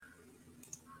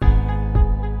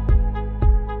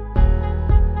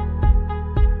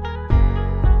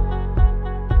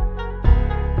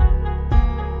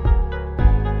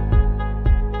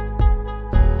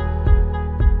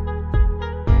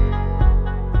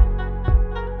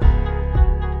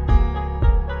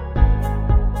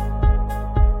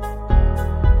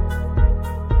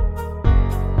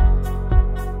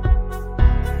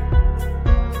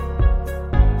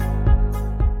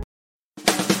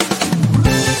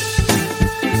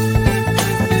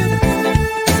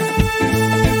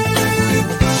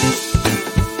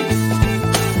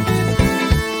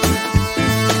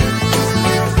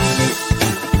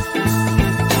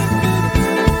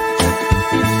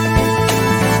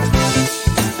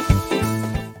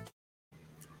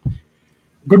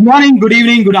Good morning, good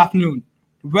evening, good afternoon.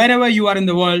 Wherever you are in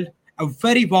the world, a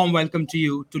very warm welcome to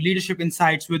you to Leadership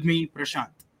Insights with me, Prashant.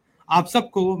 आप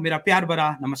सबको मेरा प्यार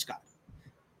भरा नमस्कार.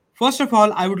 First of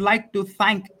all, I would like to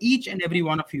thank each and every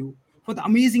one of you for the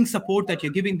amazing support that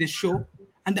you're giving this show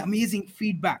and the amazing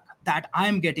feedback that I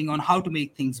am getting on how to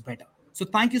make things better. So,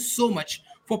 thank you so much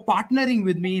for partnering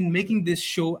with me in making this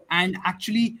show and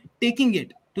actually taking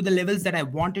it to the levels that I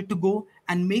wanted to go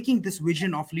and making this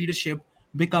vision of leadership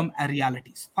become a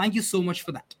reality. So thank you so much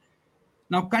for that.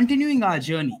 Now, continuing our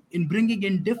journey in bringing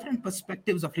in different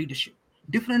perspectives of leadership,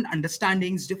 different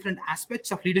understandings, different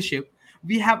aspects of leadership,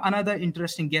 we have another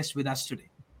interesting guest with us today.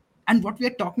 And what we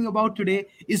are talking about today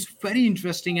is very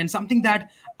interesting and something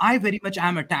that I very much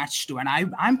am attached to. And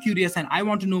I'm curious and I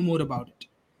want to know more about it.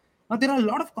 Now, there are a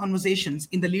lot of conversations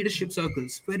in the leadership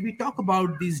circles where we talk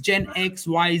about these Gen X,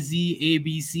 Y, Z, A,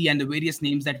 B, C, and the various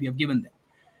names that we have given them.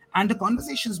 And the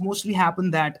conversations mostly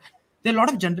happen that there are a lot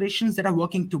of generations that are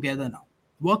working together now.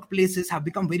 Workplaces have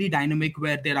become very dynamic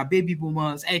where there are baby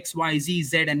boomers, X, Y, Z,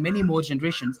 Z, and many more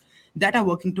generations that are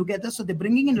working together. So they're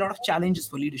bringing in a lot of challenges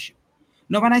for leadership.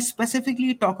 Now, when I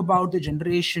specifically talk about the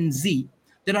Generation Z,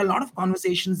 there are a lot of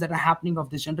conversations that are happening of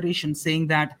this generation saying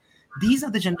that these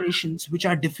are the generations which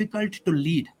are difficult to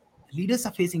lead. Leaders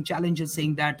are facing challenges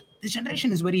saying that this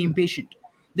generation is very impatient.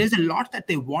 There's a lot that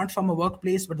they want from a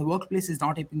workplace, but the workplace is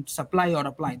not able to supply or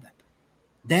apply that.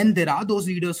 Then there are those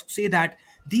leaders who say that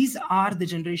these are the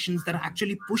generations that are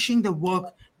actually pushing the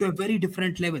work to a very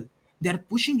different level. They're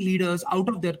pushing leaders out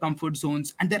of their comfort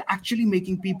zones and they're actually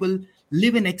making people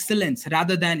live in excellence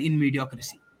rather than in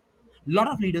mediocrity. A lot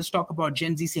of leaders talk about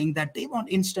Gen Z saying that they want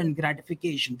instant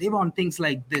gratification. They want things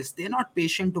like this. They're not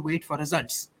patient to wait for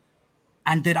results.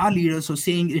 And there are leaders who are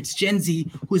saying it's Gen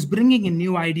Z who is bringing in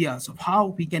new ideas of how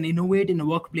we can innovate in a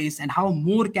workplace and how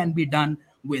more can be done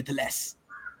with less.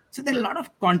 So there are a lot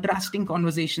of contrasting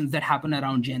conversations that happen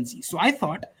around Gen Z. So I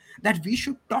thought that we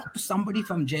should talk to somebody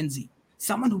from Gen Z,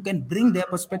 someone who can bring their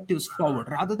perspectives forward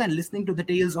rather than listening to the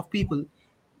tales of people.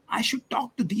 I should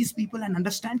talk to these people and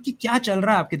understand कि क्या चल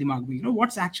रहा है आपके दिमाग में,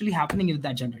 what's actually happening with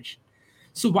that generation.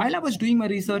 So while I was doing my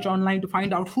research online to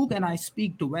find out who can I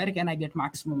speak to, where can I get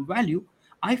maximum value,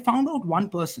 I found out one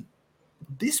person.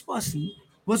 This person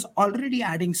was already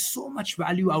adding so much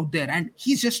value out there and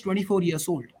he's just 24 years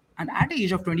old. And at the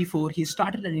age of 24, he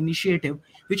started an initiative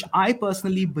which I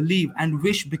personally believe and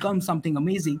wish becomes something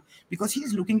amazing because he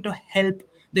is looking to help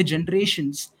the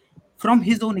generations from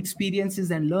his own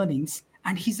experiences and learnings.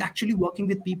 And he's actually working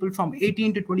with people from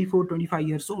 18 to 24, 25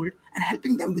 years old and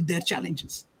helping them with their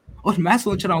challenges. और मैं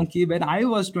सोच रहा हूँ कि when I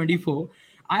was 24,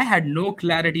 I had no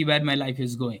clarity where my life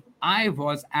is going. I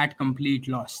was at complete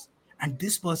loss. And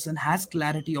this person has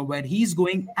clarity of where he's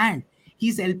going and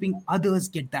he's helping others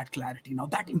get that clarity. Now,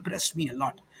 that impressed me a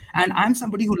lot. And I'm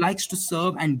somebody who likes to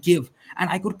serve and give. And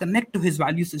I could connect to his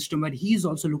value system where he's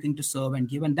also looking to serve and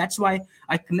give. And that's why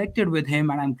I connected with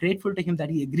him. And I'm grateful to him that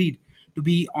he agreed to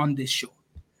be on this show.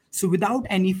 So, without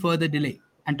any further delay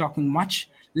and talking much,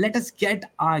 let us get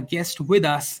our guest with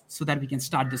us so that we can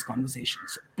start this conversation.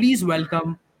 So, please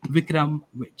welcome Vikram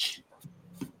Vich.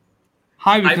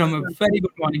 Hi, Hi, Vikram. A Prashant. very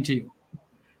good morning to you.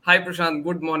 Hi, Prashant.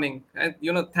 Good morning. And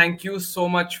thank you so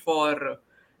much for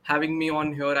having me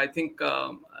on here. I think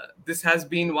this has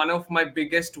been one of my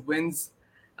biggest wins.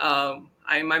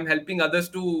 I'm helping others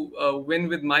to win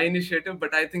with my initiative,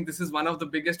 but I think this is one of the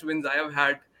biggest wins I have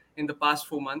had in the past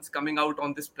 4 months coming out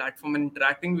on this platform and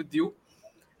interacting with you.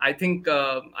 I think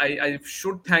I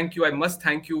should thank you. I must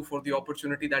thank you for the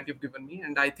opportunity that you've given me.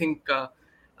 And I think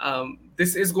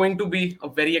this is going to be a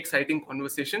very exciting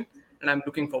conversation, and I'm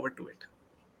looking forward to it.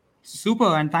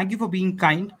 Super, and thank you for being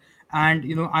kind. And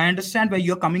I understand where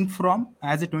you're coming from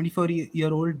as a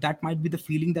 24-year-old. That might be the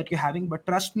feeling that you're having, but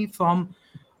trust me, from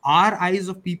our eyes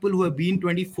of people who have been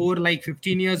 24 like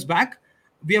 15 years back,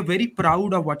 we are very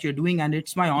proud of what you're doing, and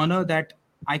it's my honor that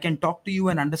I can talk to you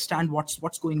and understand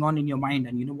what's going on in your mind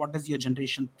and what does your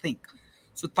generation think.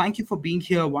 So thank you for being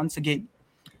here once again.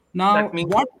 That Now,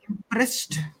 means what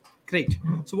impressed, great.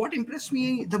 So, what impressed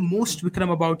me the most,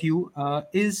 Vikram, about you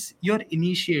is your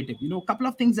initiative. A couple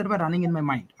of things that were running in my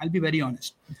mind. I'll be very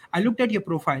honest. I looked at your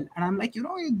profile and I'm like,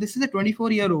 this is a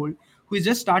 24-year-old who has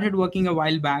just started working a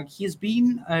while back. He has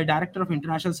been a director of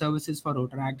international services for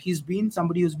Rotaract. He's been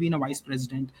somebody who's been a vice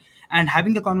president. And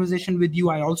having a conversation with you,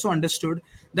 I also understood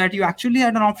that you actually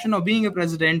had an option of being a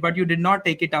president, but you did not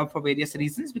take it up for various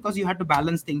reasons because you had to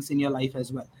balance things in your life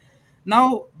as well.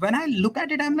 Now, when I look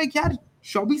at it, I'm like, yaar,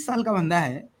 24 साल का बंदा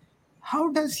है. How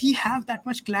does he have that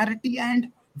much clarity? And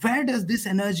Where does this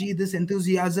energy, this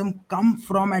enthusiasm come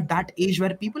from at that age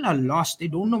where people are lost? They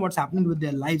don't know what's happening with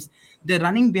their lives. They're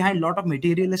running behind a lot of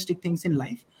materialistic things in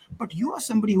life. But you are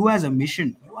somebody who has a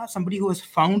mission. You are somebody who has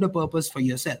found a purpose for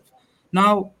yourself.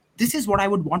 Now, this is what I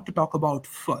would want to talk about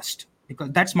first,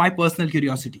 because that's my personal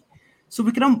curiosity. So,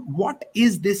 Vikram, what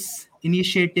is this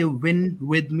initiative Win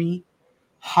With Me?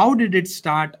 How did it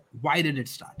start? Why did it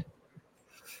start?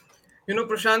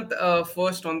 Prashant,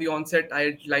 first on the onset,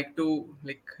 I'd like to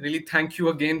really thank you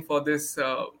again for this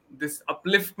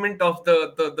upliftment of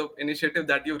the initiative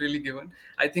that you've really given.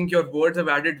 I think your words have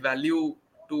added value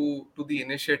to the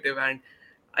initiative, and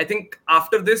I think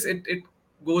after this, it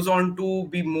goes on to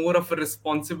be more of a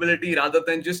responsibility rather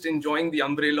than just enjoying the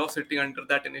umbrella of sitting under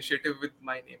that initiative with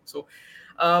my name. So,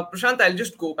 Prashant, I'll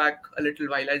just go back a little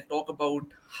while. I'll talk about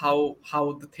how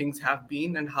the things have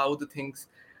been and how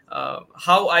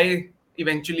I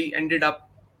eventually ended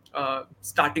up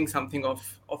starting something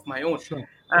of my own, Sure.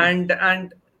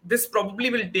 and this probably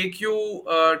will take you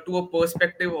to a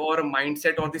perspective or a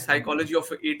mindset or the psychology of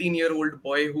an 18-year-old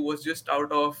boy who was just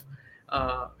out of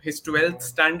his 12th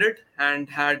standard and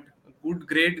had a good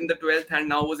grade in the 12th, and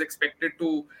now was expected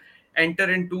to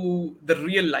enter into the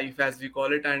real life, as we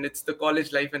call it, and it's the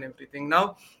college life and everything.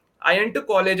 Now I enter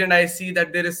college and I see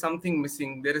that there is something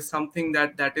missing. There is something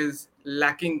that is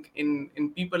lacking in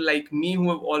people like me who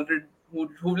have already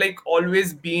who like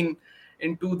always been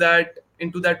into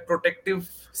that protective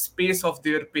space of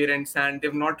their parents, and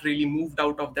they've not really moved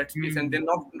out of that space, and they've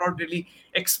not really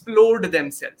explored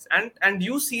themselves. And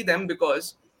you see them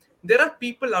because there are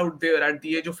people out there at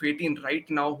the age of 18 right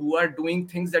now who are doing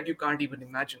things that you can't even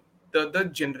imagine. The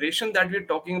generation that we're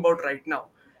talking about right now,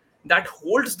 that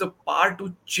holds the power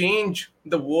to change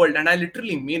the world, and I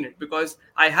literally mean it, because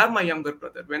I have my younger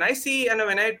brother. When I see and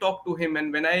when I talk to him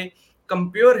and when I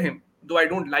compare him, though I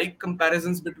don't like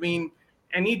comparisons between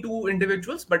any two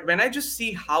individuals, but when I just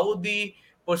see how the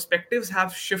perspectives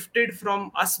have shifted from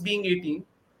us being 18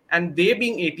 and they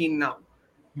being 18 now,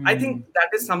 I think that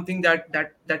is something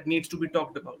that needs to be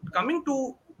talked about. Coming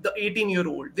to the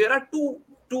 18-year-old, there are two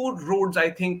roads I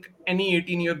think any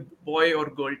 18-year boy or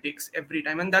girl takes every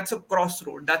time, and that's a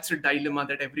crossroad. That's a dilemma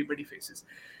that everybody faces.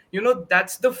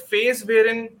 That's the phase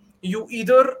wherein you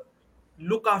either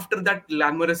look after that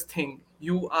glamorous thing,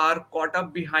 you are caught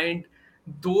up behind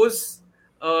those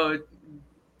uh,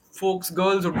 folks,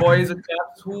 girls or boys or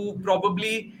chaps who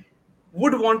probably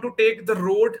would want to take the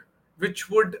road which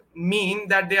would mean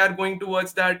that they are going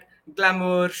towards that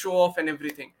glamour, show off, and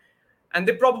everything. And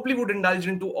they probably would indulge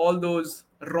into all those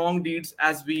wrong deeds,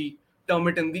 as we term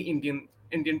it in the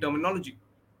Indian terminology.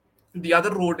 The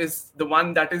other road is the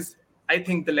one that is, I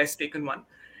think, the less taken one,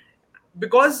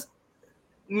 because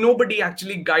nobody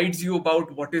actually guides you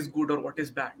about what is good or what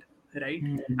is bad, right?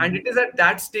 And it is at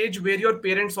that stage where your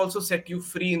parents also set you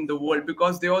free in the world,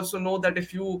 because they also know that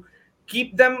if you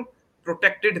keep them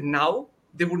protected now,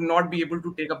 they would not be able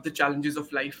to take up the challenges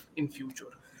of life in future.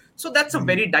 So that's a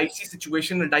very dicey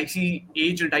situation, a dicey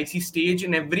age, a dicey stage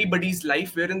in everybody's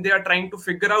life, wherein they are trying to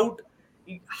figure out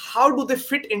how do they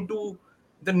fit into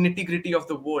the nitty gritty of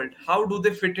the world, how do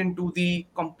they fit into the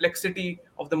complexity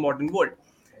of the modern world.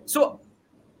 So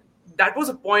that was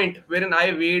a point wherein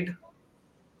I weighed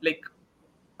like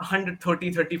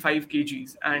 130-35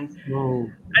 kgs, Oh.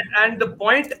 and the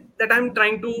point that I'm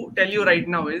trying to tell you right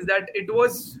now is that it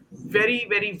was very,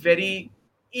 very, very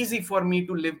easy for me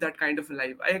to live that kind of a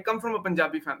life. I come from a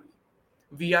Punjabi family.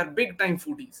 We are big time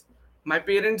foodies. My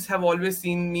parents have always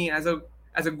seen me as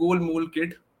a goal mole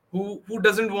kid who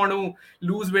doesn't want to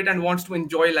lose weight and wants to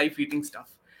enjoy life eating stuff.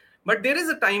 But there is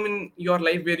a time in your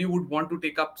life where you would want to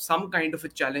take up some kind of a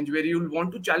challenge, where you will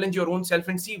want to challenge your own self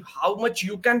and see how much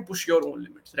you can push your own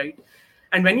limits, right?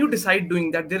 And when you decide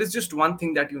doing that, there is just one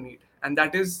thing that you need, and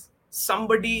that is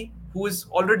somebody who has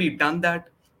already done that,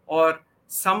 or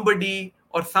somebody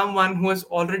or someone who has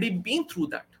already been through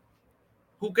that,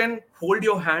 who can hold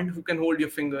your hand, who can hold your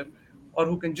finger, or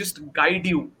who can just guide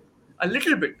you a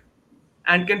little bit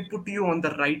and can put you on the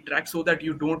right track so that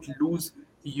you don't lose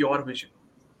your vision.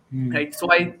 Right. So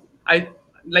I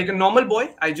like a normal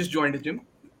boy, I just joined a gym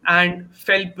and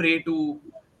fell prey to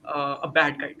a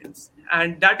bad guidance.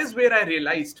 And that is where I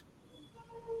realized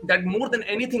that more than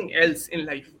anything else in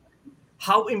life,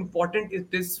 how important it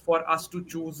is for us to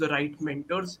choose the right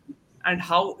mentors, and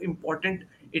how important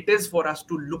it is for us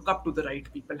to look up to the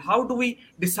right people. How do we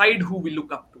decide who we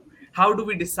look up to? How do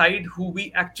we decide who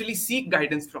we actually seek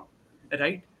guidance from?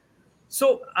 Right?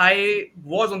 So I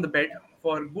was on the bed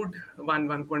for good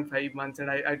 1.5 months, and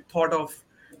I thought of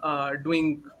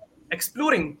doing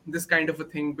exploring this kind of a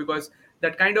thing, because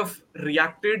that kind of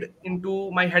reacted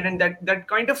into my head, and that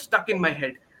kind of stuck in my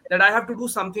head, that I have to do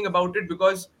something about it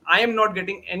because I am not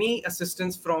getting any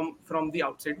assistance from the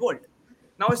outside world.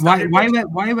 Now I Why started why watching. were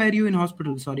why were you in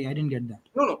hospital? Sorry, I didn't get that.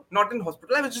 No, no, not in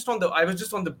hospital. I was just on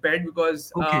the bed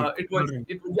because Okay, all right.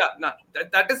 yeah, nah,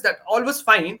 that is that all was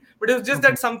fine, but it was just Okay,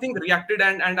 that something reacted,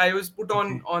 and I was put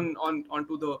okay. on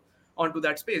onto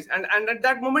that space, and at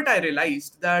that moment I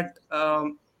realized that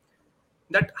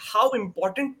that how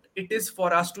important it is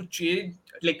for us to change,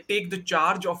 like take the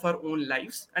charge of our own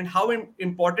lives, and how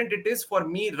important it is for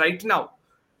me right now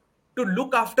to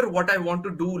look after what I want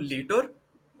to do later,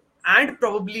 and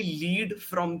probably lead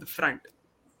from the front.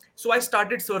 So I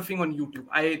started surfing on YouTube.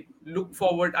 I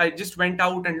just went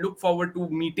out and looked forward to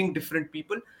meeting different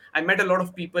people. I met a lot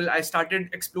of people. I started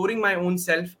exploring my own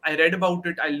self. I read about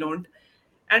it. I learned.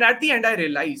 And at the end, I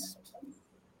realized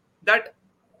that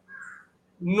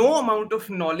no amount of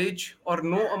knowledge or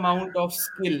no amount of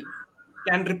skill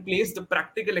can replace the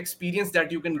practical experience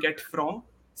that you can get from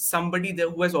somebody there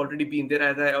who has already been there,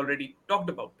 as I already talked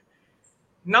about.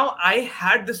 Now I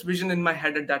had this vision in my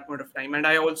head at that point of time, and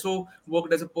I also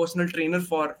worked as a personal trainer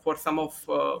for some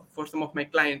of my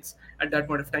clients at that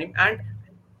point of time. And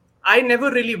I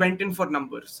never really went in for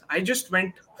numbers. I just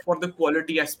went for the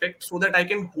quality aspect, so that I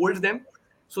can hold them,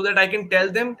 so that I can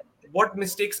tell them what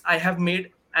mistakes I have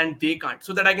made and they can't,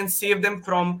 so that I can save them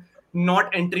from not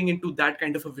entering into that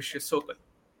kind of a vicious circle.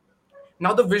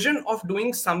 Now the vision of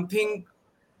doing something,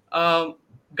 uh,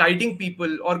 guiding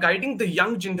people or guiding the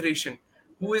young generation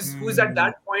who is at Hmm.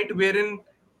 that point wherein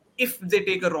if they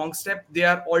take a wrong step, they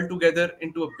are altogether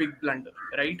into a big blunder,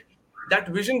 right? That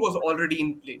vision was already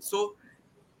in place. So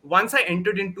once I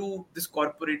entered into this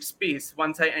corporate space,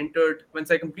 once I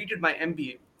completed my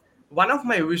MBA, one of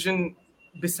my vision,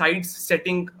 besides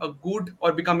setting a good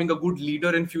or becoming a good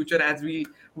leader in future, as we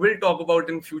will talk about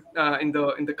in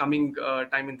the coming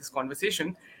time in this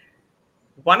conversation,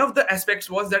 one of the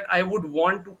aspects was that I would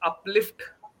want to uplift,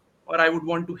 or I would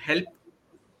want to help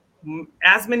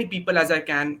as many people as I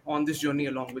can on this journey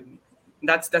along with me.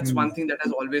 That's Hmm. one thing that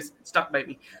has always stuck by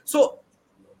me. So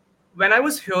when I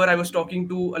was here, I was talking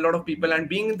to a lot of people, and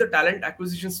being in the talent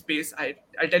acquisition space, I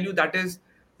tell you, that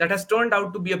has turned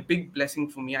out to be a big blessing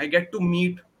for me. I get to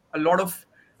meet a lot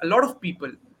of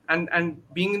people, and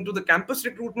being into the campus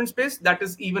recruitment space, that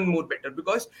is even more better,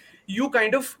 because you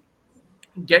kind of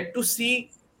get to see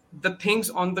the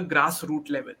things on the grassroots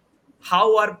level.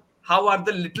 How are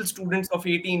the little students of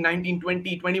 18, 19,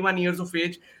 20, 21 years of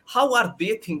age, how are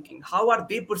they thinking, how are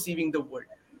they perceiving the world?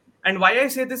 And why I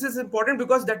say this is important,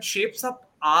 because that shapes up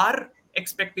our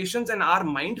expectations and our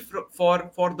mind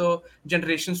for the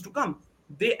generations to come.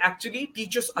 They actually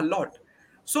teach us a lot.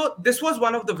 So this was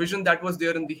one of the vision that was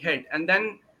there in the head. And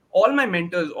then all my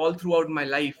mentors all throughout my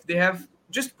life, they have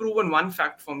just proven one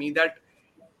fact for me, that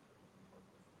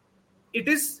it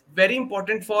is very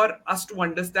important for us to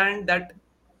understand that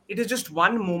it is just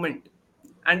one moment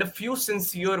and a few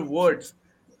sincere words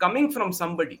coming from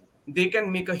somebody, they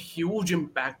can make a huge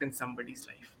impact in somebody's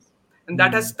life. And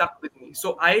that has Hmm. stuck with me.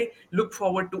 So I look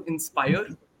forward to inspire,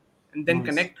 and then Nice.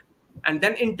 connect, and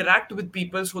then interact with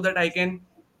people, so that I can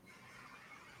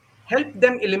help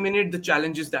them eliminate the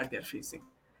challenges that they're facing.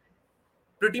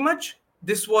 Pretty much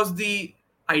this was the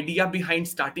idea behind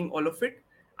starting all of it.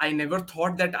 I never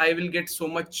thought that I will get so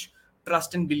much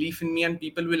trust and belief in me, and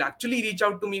people will actually reach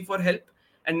out to me for help.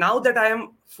 And now that I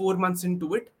am 4 months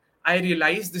into it, I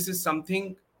realize this is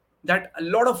something that a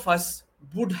lot of us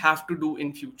would have to do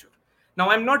in future. Now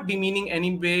I'm not demeaning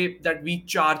any way that we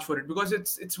charge for it, because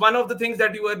it's one of the things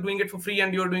that you are doing it for free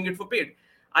and you are doing it for paid.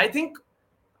 I think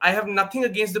I have nothing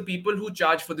against the people who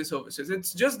charge for the services.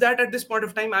 It's just that at this point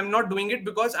of time, I'm not doing it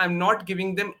because I'm not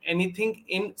giving them anything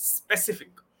in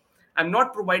specific. I'm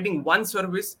not providing one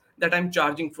service that I'm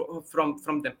charging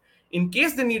from them. In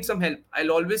case they need some help,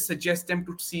 I'll always suggest them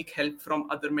to seek help from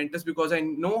other mentors, because I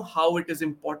know how it is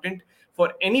important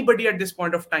for anybody at this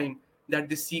point of time that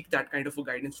they seek that kind of a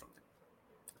guidance from them.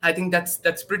 I think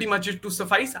that's pretty much it to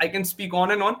suffice. I can speak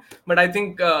on and on, but I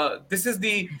think this is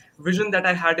the vision that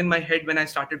I had in my head when I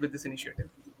started with this initiative.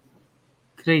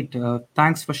 Great.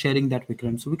 Thanks for sharing that,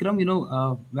 Vikram. So, Vikram,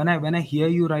 when I hear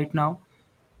you right now,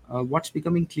 what's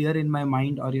becoming clear in my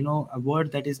mind, or a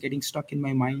word that is getting stuck in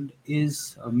my mind,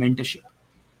 is mentorship.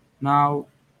 Now,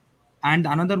 and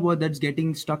another word that's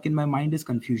getting stuck in my mind is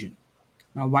confusion.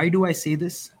 Now, why do I say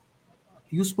this?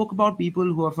 You spoke about people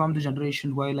who are from the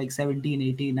generation who are like 17,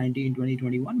 18, 19, 20,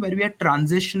 21, where we are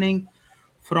transitioning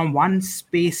from one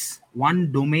space,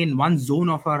 one domain, one zone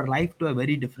of our life to a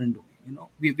very different domain.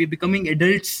 We're becoming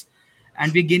adults,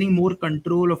 and we're gaining more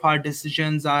control of our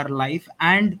decisions, our life,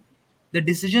 and the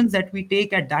decisions that we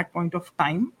take at that point of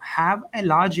time have a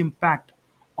large impact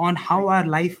on how our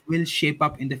life will shape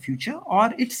up in the future,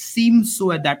 or it seems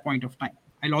so at that point of time.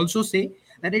 I'll also say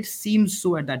that it seems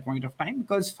so at that point of time,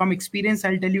 because from experience,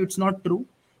 I'll tell you it's not true.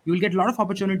 You will get a lot of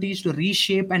opportunities to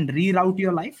reshape and reroute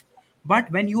your life. But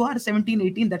when you are 17,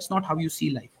 18, that's not how you see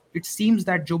life. It seems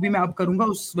that जो भी मैं अब करूंगा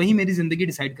वही मेरी जिंदगी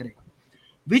decide करेगा,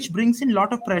 which brings in a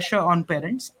lot of pressure on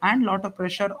parents and a lot of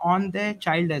pressure on the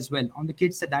child as well, on the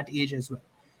kids at that age as well.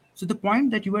 So the point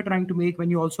that you were trying to make when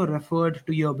you also referred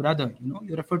to your brother,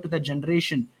 you referred to that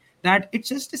generation, that it's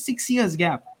just a 6 years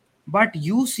gap, but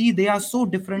you see they are so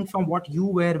different from what you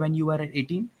were when you were at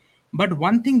 18. But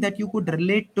one thing that you could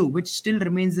relate to, which still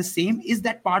remains the same, is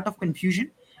that part of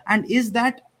confusion, and is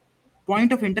that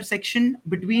point of intersection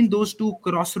between those two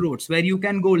crossroads where you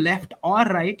can go left or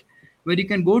right, where you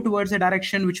can go towards a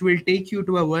direction which will take you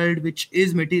to a world which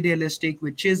is materialistic,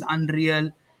 which is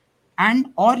unreal, and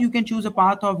or you can choose a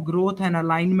path of growth and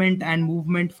alignment and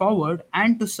movement forward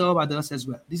and to serve others as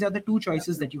well. These are the two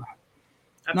choices that you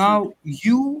have. Now Absolutely.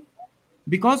 you,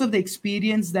 because of the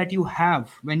experience that you have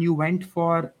when you went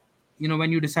for,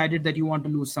 when you decided that you want to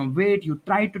lose some weight, you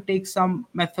tried to take some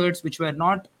methods which did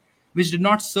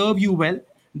not serve you well.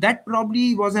 That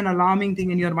probably was an alarming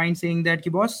thing in your mind, saying that ki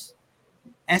boss,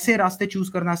 ऐसे रास्ते choose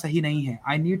करना सही नहीं है.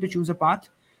 I need to choose a path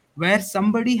where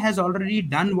somebody has already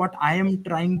done what I am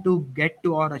trying to get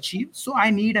to or achieve, so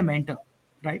I need a mentor,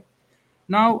 right?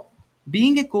 Now,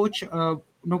 being a coach,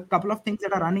 couple of things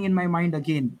that are running in my mind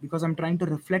again, because I'm trying to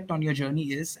reflect on your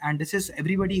journey is, and this is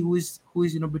everybody who is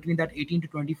between that 18 to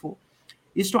 24,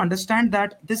 is to understand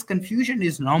that this confusion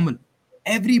is normal.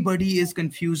 Everybody is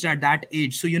confused at that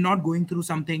age, so you're not going through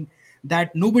something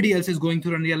that nobody else is going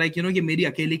through, and you're like, ये मेरी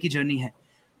अकेले की journey है.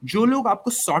 जो लोग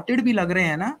आपको sorted भी लग रहे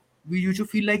हैं ना, you should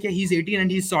feel like, yeah, he's 18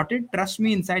 and he's sorted. Trust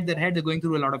me, inside their head, they're going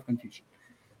through a lot of confusion.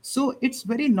 So it's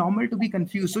very normal to be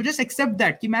confused. So just accept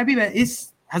that कि मैं भी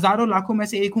इस हजारों लाखों में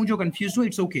से एक हूं जो confused हूं.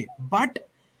 It's okay. But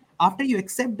after you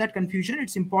accept that confusion,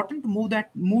 it's important to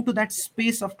move to that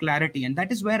space of clarity, and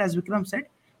that is where, as Vikram said,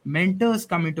 mentors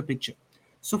come into picture.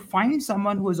 So find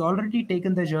someone who has already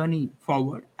taken the journey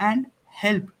forward and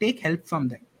take help from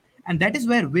them, and that is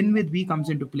where Win with We comes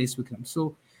into place, Vikram.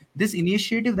 So this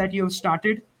initiative that you have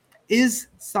started is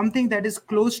something that is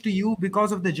close to you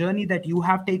because of the journey that you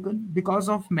have taken, because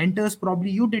of mentors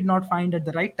probably you did not find at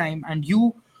the right time, and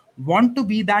you want to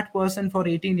be that person for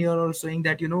 18-year old, saying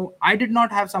that, I did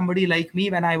not have somebody like me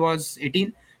when I was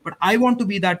 18, but I want to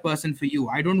be that person for you.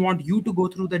 I don't want you to go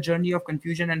through the journey of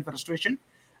confusion and frustration.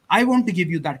 I want to give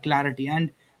you that clarity.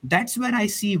 And that's where I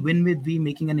see Win with We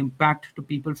making an impact to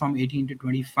people from 18 to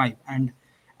 25.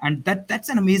 And that's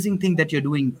an amazing thing that you're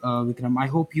doing, Vikram. I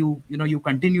hope you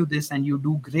continue this and you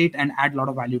do great and add a lot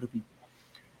of value to people.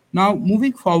 Now,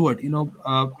 moving forward,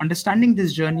 understanding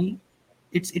this journey,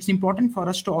 it's important for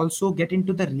us to also get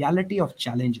into the reality of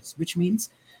challenges, which means,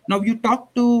 now you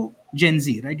talk to Gen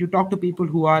Z, right? You talk to people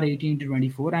who are 18 to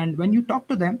 24, and when you talk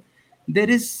to them, there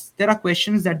are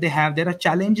questions that they have, there are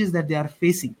challenges that they are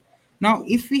facing. Now,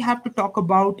 if we have to talk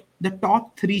about the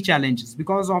top three challenges,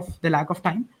 because of the lack of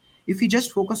time, if we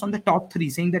just focus on the top three,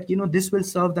 saying that, this will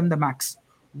serve them the max,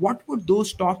 what would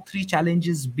those top three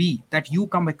challenges be that you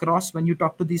come across when you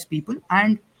talk to these people,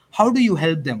 and how do you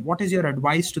help them? What is your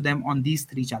advice to them on these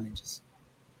three challenges?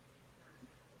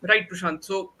 Right, Prashant.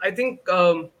 So I think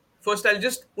first I'll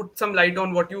just put some light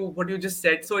on what you just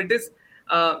said. So it is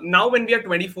now when we are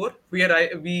 24,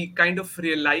 we kind of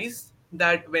realize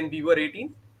that when we were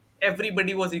 18,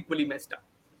 everybody was equally messed up,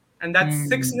 and that's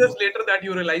 6 years Hmm. later that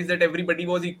you realize that everybody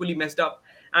was equally messed up,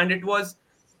 and it was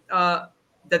uh,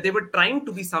 that they were trying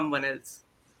to be someone else,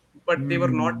 but they were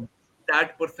not Hmm.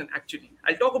 that person actually.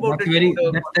 I'll talk about That's a it in very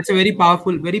the that's a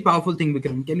context. very powerful thing,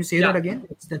 Vikram. Can you say that Yeah. again?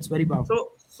 That's very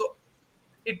powerful. So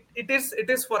it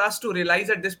is for us to realize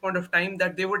at this point of time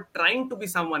that they were trying to be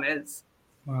someone else,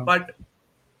 Wow. but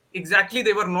exactly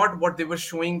they were not what they were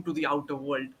showing to the outer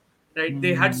world, right?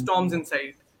 They had Hmm. storms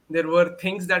inside. There were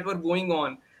things that were going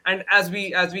on, and as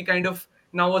we kind of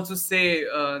now also say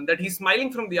that he's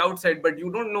smiling from the outside, but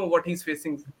you don't know what he's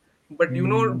facing, but Hmm.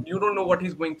 you don't know what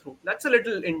he's going through. That's a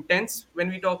little intense when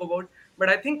we talk about. But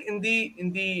I think in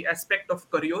the aspect of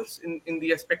careers, in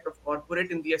the aspect of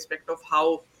corporate, in the aspect of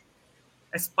how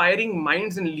aspiring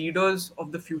minds and leaders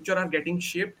of the future are getting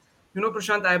shaped.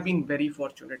 Prashant, I have been very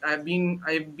fortunate. I've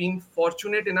been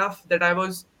fortunate enough that I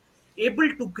was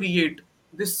able to create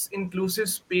this inclusive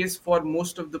space for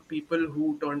most of the people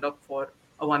who turned up for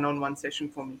a one-on-one session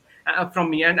from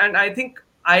me. And I think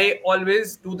I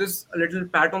always do this a little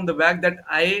pat on the back that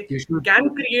I You should.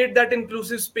 can create that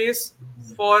inclusive space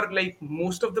for like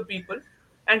most of the people.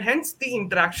 And hence the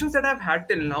interactions that I've had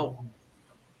till now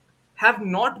have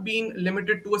not been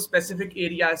limited to a specific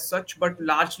area as such, but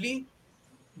largely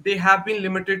they have been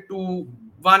limited to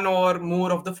one or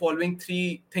more of the following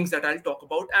three things that I'll talk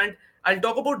about. And I'll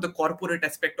talk about the corporate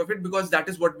aspect of it because that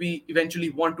is what we eventually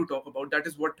want to talk about. That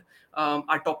is what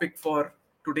our topic for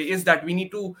today is, that we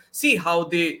need to see how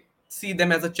they see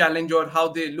them as a challenge or how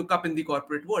they look up in the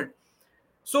corporate world.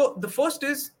 So the first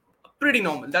is pretty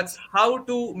normal. That's how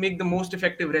to make the most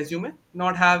effective resume,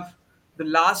 not have the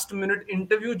last minute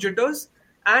interview jitters,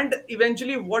 and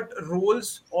eventually what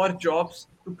roles or jobs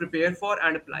to prepare for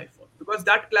and apply for. Because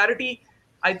that clarity,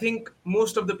 I think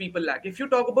most of the people lack. If you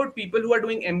talk about people who are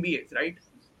doing MBAs, right?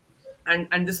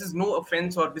 And this is no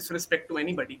offense or disrespect to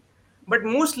anybody, but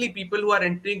mostly people who are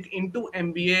entering into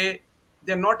MBA,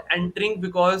 they're not entering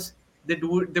because they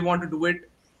want to do it,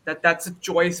 that's a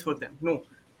choice for them. No,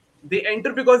 they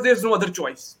enter because there's no other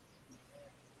choice,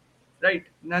 right?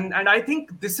 And I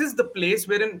think this is the place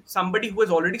wherein somebody who has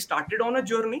already started on a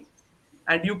journey,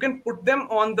 and you can put them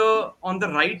on the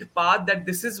right path, that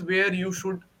this is where you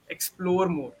should explore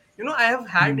more. I have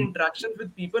had interactions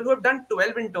with people who have done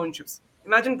 12 internships.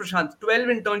 Imagine, Prashant, 12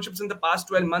 internships in the past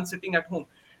 12 months sitting at home,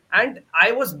 and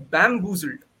I was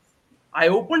bamboozled. I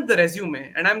opened the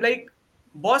resume and I'm like,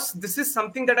 boss, this is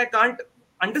something that I can't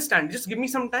understand. Just give me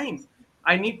some time.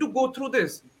 I need to go through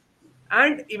this.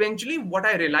 And eventually, what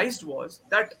I realized was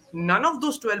that none of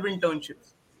those 12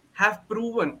 internships have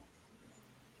proven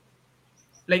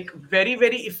like very,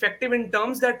 very effective in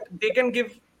terms that they can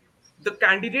give the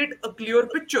candidate a clear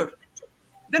picture.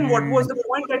 Then what was the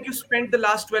point that you spent the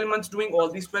last 12 months doing all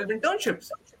these 12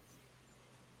 internships?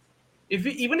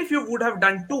 Even if you would have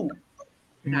done two,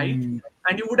 right?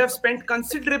 And you would have spent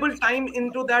considerable time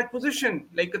into that position,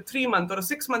 like a 3 month or a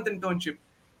 6 month internship,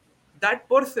 that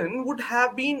person would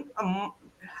have been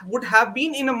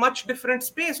in a much different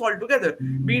space altogether,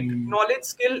 be it knowledge,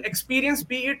 skill, experience,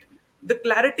 be it the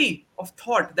clarity of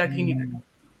thought that he needed.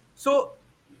 So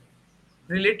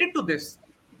related to this,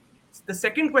 the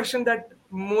second question that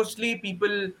mostly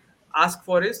people ask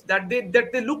for is that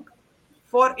they look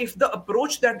for if the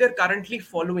approach that they're currently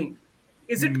following,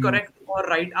 is it correct or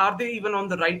right? Are they even on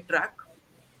the right track?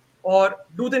 Or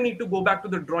do they need to go back to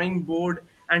the drawing board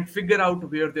and figure out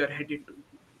where they're headed to?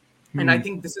 And I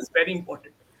think this is very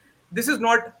important. This is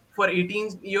not for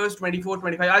 18 years, 24,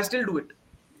 25. I still do it.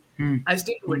 I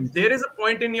still do it. There is a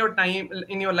point in your time,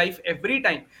 in your life, every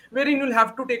time, wherein you'll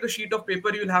have to take a sheet of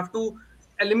paper, you'll have to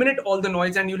eliminate all the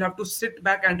noise, and you'll have to sit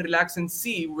back and relax and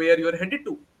see where you're headed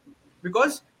to.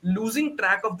 Because losing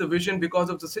track of the vision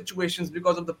because of the situations,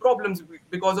 because of the problems,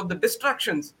 because of the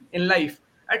distractions in life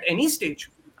at any stage,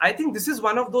 I think this is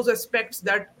one of those aspects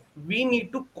that we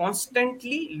need to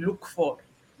constantly look for.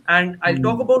 And I'll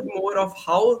talk about more of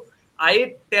how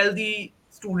I tell the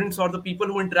students or the people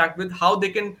who interact with how they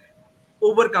can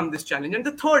overcome this challenge. And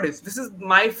the third is, this is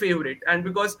my favorite, and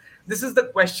because this is the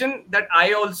question that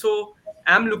I also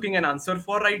am looking an answer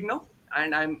for right now,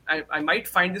 and I might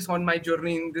find this on my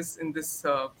journey in this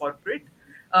corporate.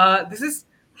 This is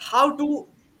how to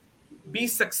be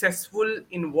successful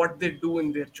in what they do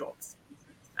in their jobs,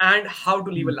 and how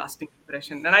to leave a lasting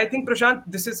impression. And I think, Prashant,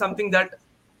 this is something that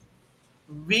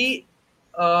we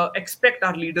expect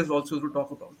our leaders also to talk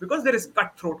about, because there is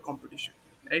cutthroat competition,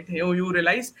 right? You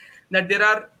realize that there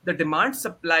are the demand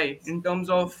supply in terms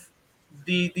of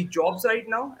the jobs right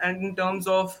now, and in terms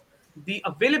of the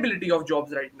availability of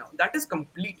jobs right now, that is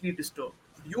completely disturbed.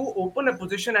 You open a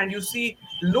position and you see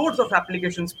loads of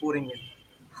applications pouring in.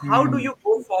 How do you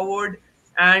go forward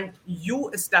and you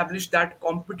establish that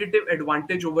competitive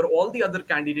advantage over all the other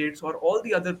candidates or all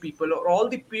the other people or all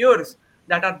the peers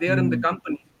that are there in the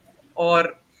company?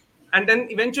 Or and then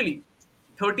eventually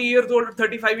 30 years old,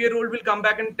 35-year-old will come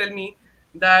back and tell me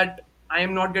that I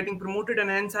am not getting promoted and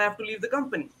hence I have to leave the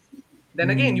company.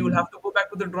 Then again, you will have to go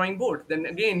back to the drawing board. Then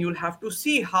again, you'll have to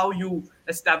see how you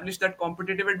establish that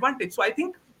competitive advantage. So I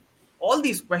think all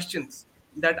these questions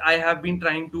that I have been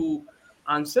trying to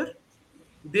answer,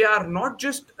 they are not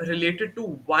just related to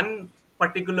one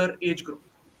particular age group.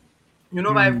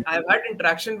 I've had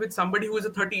interaction with somebody who is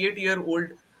a 38-year-old,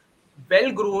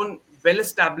 well grown, well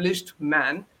established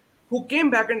man, who came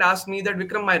back and asked me that,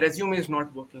 Vikram, my resume is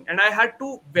not working. And I had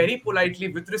to very politely,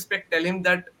 with respect, tell him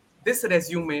that this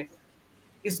resume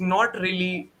is not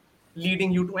really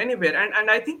leading you to anywhere. And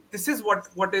I think this is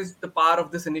what is the power of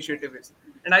this initiative is.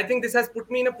 And I think this has put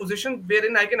me in a position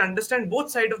wherein I can understand both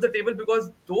sides of the table,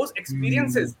 because those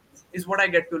experiences is what I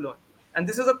get to learn. And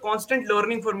this is a constant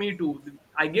learning for me too.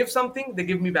 I give something, they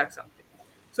give me back something.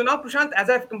 So now, Prashant,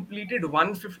 as I've completed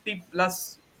 150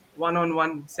 plus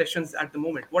one-on-one sessions at the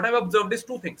moment, what I've observed is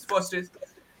two things. First is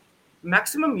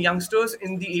maximum youngsters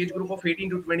in the age group of 18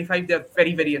 to 25, they are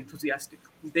very, very enthusiastic.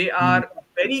 They are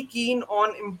very keen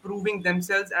on improving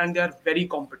themselves and they are very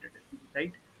competitive,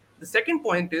 right? The second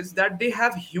point is that they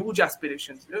have huge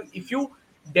aspirations. If you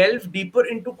delve deeper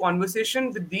into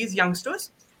conversation with these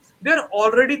youngsters, they're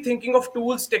already thinking of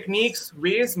tools, techniques,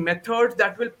 ways, methods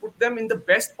that will put them in the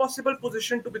best possible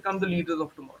position to become the leaders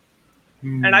of tomorrow.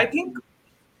 And I think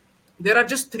there are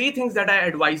just three things that I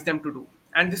advise them to do.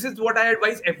 And this is what I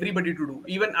advise everybody to do.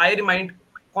 Even I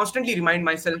constantly remind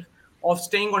myself of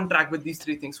staying on track with these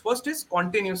three things. First is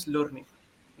continuous learning.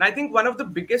 And I think one of the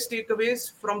biggest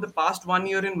takeaways from the past 1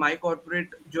 year in my corporate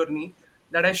journey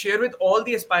that I share with all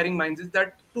the aspiring minds is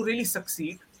that to really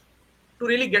succeed, to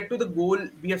really get to the goal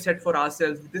we have set for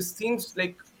ourselves, this seems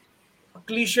like a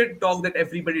cliched talk that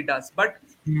everybody does. But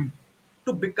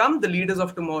to become the leaders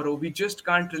of tomorrow, we just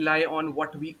can't rely on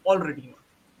what we already know.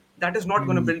 That is not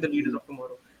going to build the leaders of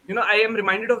tomorrow. I am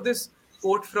reminded of this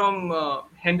quote from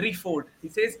Henry Ford. He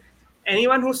says,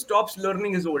 anyone who stops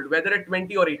learning is old, whether at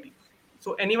 20 or 80.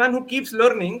 So anyone who keeps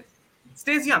learning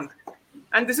stays young.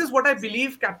 And this is what I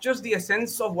believe captures the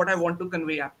essence of what I want to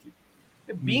convey aptly.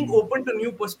 Being open to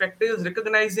new perspectives,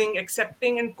 recognizing,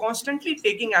 accepting, and constantly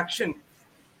taking action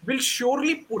will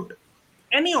surely put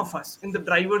any of us in the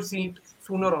driver's seat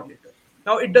sooner or later.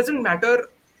 Now, it doesn't matter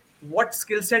what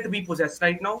skill set we possess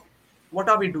right now, what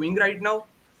are we doing right now,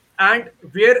 and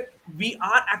where we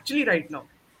are actually right now.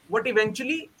 What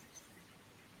eventually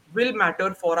will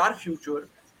matter for our future,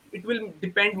 it will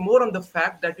depend more on the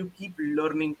fact that you keep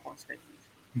learning constantly.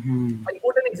 I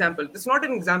quote an example. This is not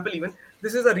an example even.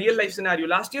 This is a real life scenario.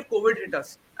 Last year, COVID hit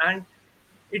us, and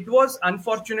it was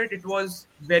unfortunate. It was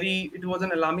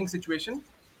an alarming situation.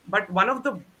 But one of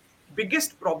the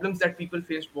biggest problems that people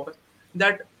faced was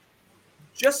that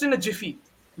just in a jiffy,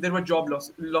 there were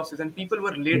losses, and people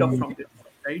were laid off from this,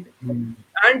 right?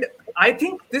 And I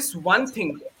think this one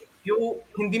thing, जो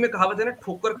हिंदी में कहावत है ना,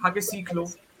 ठोकर खा के सीख लो,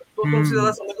 तो तुमसे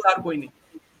ज्यादा समझदार कोई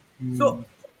नहीं. So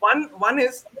one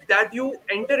is that you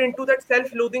enter into that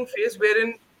self-loathing phase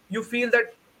wherein you feel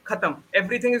that khatam,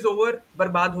 everything is over,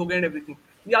 barbad ho gaya and everything.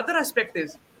 The other aspect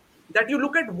is that you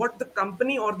look at what the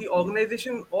company or the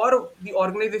organization or the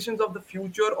organizations of the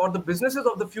future or the businesses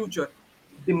of the future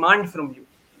demand from you.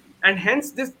 And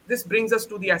hence this brings us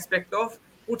to the aspect of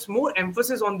puts more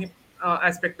emphasis on the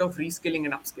aspect of reskilling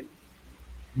and upskilling.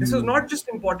 This is not just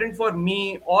important for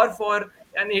me or for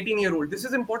an 18-year-old. This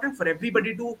is important for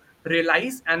everybody to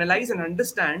realize, analyze, and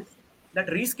understand that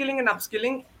reskilling and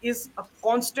upskilling is a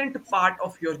constant part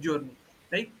of your journey,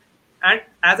 right? And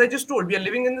as I just told, we are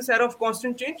living in this era of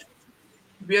constant change,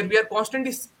 where we are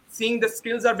constantly seeing the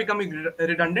skills are becoming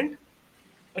redundant,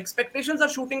 expectations are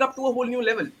shooting up to a whole new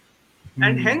level,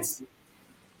 and hence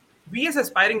we as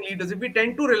aspiring leaders, if we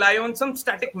tend to rely on some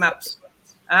static maps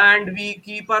and we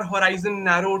keep our horizon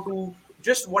narrow to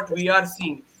just what we are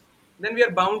seeing, then we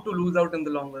are bound to lose out in the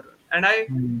longer run. And I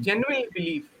genuinely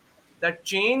believe that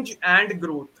change and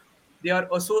growth, they are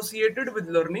associated with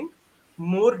learning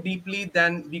more deeply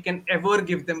than we can ever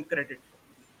give them credit for.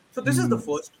 So this is the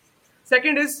first.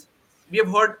 Second is, we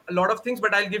have heard a lot of things,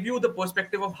 but I'll give you the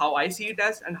perspective of how I see it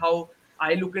as and how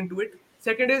I look into it.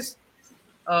 Second is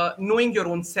knowing your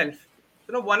own self.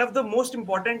 One of the most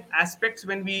important aspects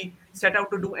when we set out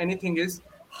to do anything is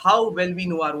how well we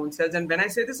know our own selves. And when I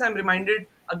say this, I'm reminded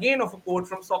again of a quote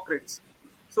from Socrates.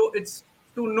 So it's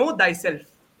to know thyself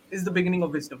is the beginning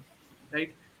of wisdom,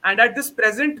 right? And at this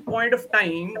present point of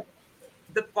time,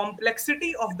 the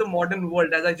complexity of the modern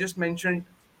world, as I just mentioned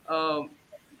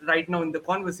right now in the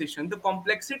conversation, the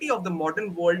complexity of the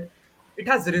modern world, it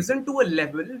has risen to a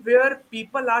level where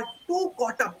people are too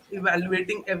caught up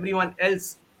evaluating everyone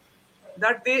else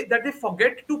that they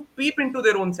forget to peep into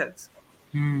their own selves,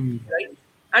 right?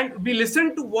 And we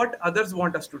listen to what others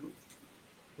want us to do.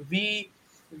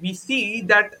 We see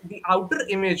that the outer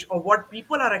image of what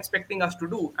people are expecting us to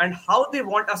do and how they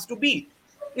want us to be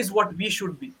is what we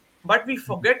should be, but we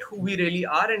forget who we really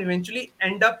are and eventually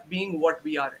end up being what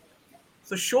we aren't.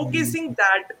 So showcasing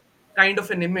that kind of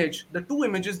an image, the two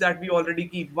images that we already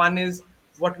keep, one is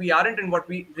what we aren't and what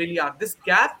we really are, this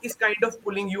gap is kind of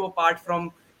pulling you apart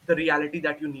from the reality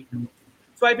that you need to know.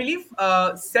 So I believe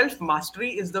self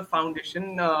mastery is the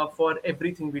foundation for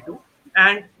everything we do.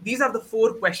 And these are the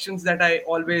four questions that I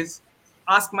always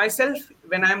ask myself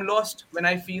when I'm lost, when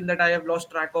I feel that I have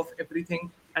lost track of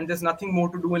everything and there's nothing more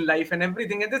to do in life and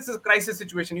everything. And this is a crisis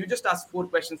situation. You just ask four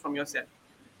questions from yourself.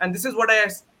 And this is what I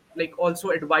like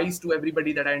also advise to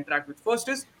everybody that I interact with. First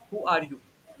is, who are you?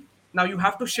 Now you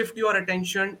have to shift your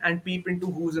attention and peep into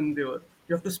who's in there.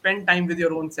 You have to spend time with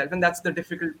your own self, and that's the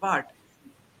difficult part.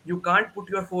 You can't put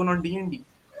your phone on D&D.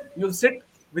 You'll sit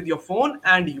with your phone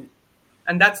and you.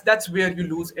 And that's where you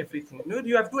lose everything.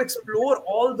 You have to explore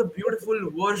all the beautiful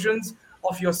versions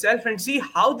of yourself and see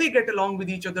how they get along with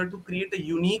each other to create a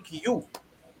unique you.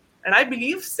 And I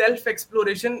believe self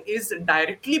exploration is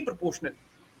directly proportional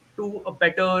to a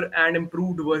better and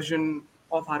improved version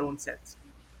of our own selves.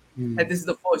 And this is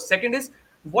the first. Second is,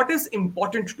 what is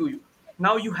important to you.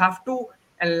 Now you have to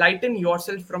enlighten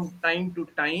yourself from time to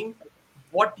time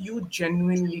what you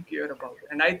genuinely care about.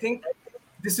 And I think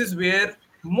this is where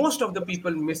most of the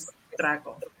people miss track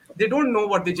of. They don't know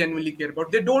what they genuinely care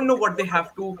about. They don't know what they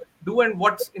have to do and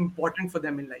what's important for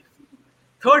them in life.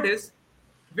 Third is,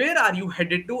 where are you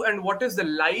headed to and what is the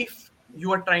life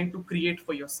you are trying to create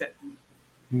for yourself.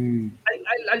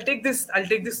 I'll take this. I'll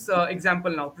take this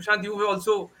example now. Prashant, you've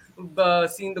also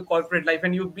seen the corporate life,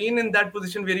 and you've been in that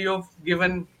position where you've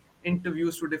given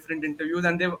interviews to different interviews,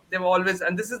 and they've always,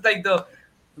 and this is like the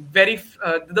very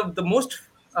the most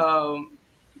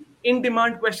in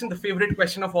demand question, the favorite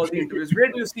question of all the interviews.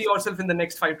 Where do you see yourself in the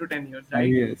next 5 to 10 years? Right?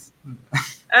 Yes.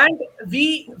 And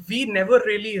we never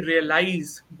really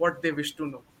realize what they wish to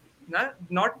know.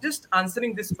 Not just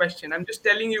answering this question, I'm just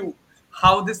telling you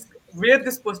how this, where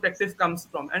this perspective comes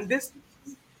from. And this,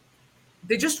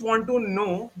 they just want to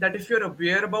know that if you're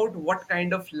aware about what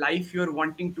kind of life you're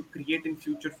wanting to create in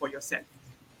future for yourself,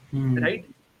 right?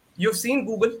 You've seen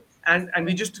Google, and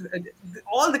we just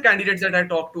all the candidates that I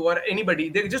talk to or anybody,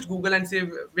 they just Google and say,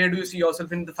 where do you see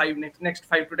yourself in the next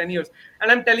 5 to 10 years? And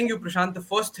I'm telling you, Prashant, the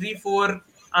first 3 4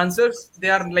 answers, they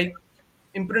are like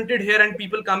imprinted here, and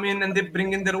people come in and they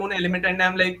bring in their own element, and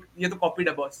I'm like, ye to copied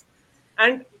a boss.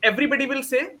 And everybody will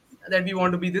say that we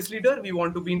want to be this leader, we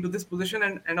want to be into this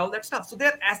position, and all that stuff. So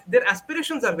their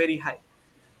aspirations are very high,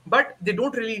 but they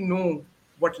don't really know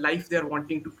what life they're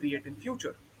wanting to create in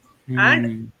future.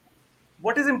 And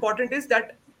what is important is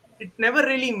that it never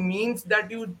really means that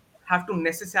you have to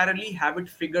necessarily have it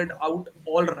figured out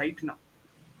all right now,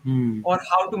 or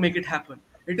how to make it happen.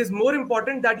 It is more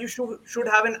important that you should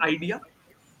have an idea,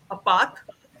 a path,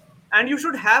 and you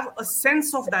should have a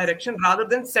sense of direction rather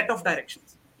than set of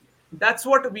directions. That's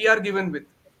what we are given with,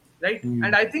 right?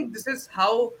 And I think this is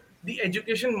how the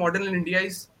education model in India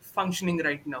is functioning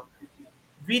right now.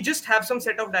 We just have some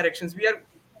set of directions. We are,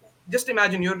 just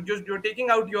imagine, you're taking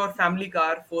out your family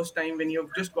car first time when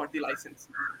you've just got the license,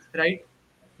 right?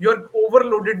 You're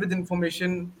overloaded with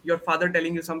information, your father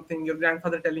telling you something, your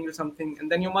grandfather telling you something,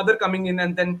 and then your mother coming in,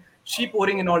 and then she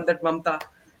pouring in all that mamta.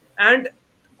 And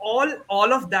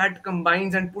all of that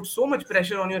combines and puts so much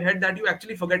pressure on your head that you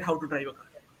actually forget how to drive a car.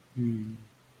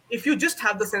 If you just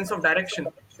have the sense of direction,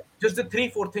 just the 3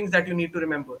 4 things that you need to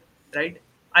remember, right?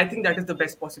 I think that is the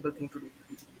best possible thing to do.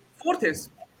 Fourth is,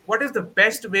 what is the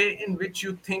best way in which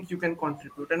you think you can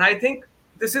contribute? And I think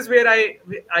this is where I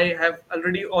have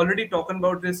already talked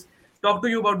to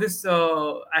you about this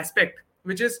aspect,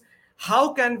 which is,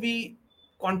 how can we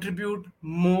contribute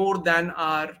more than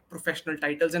our professional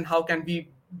titles, and how can we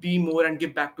be more and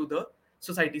give back to the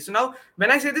society. So now,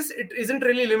 when I say this, it isn't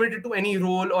really limited to any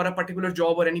role or a particular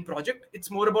job or any project.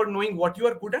 It's more about knowing what you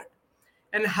are good at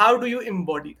and how do you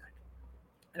embody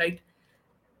that, right?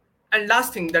 And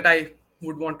last thing that I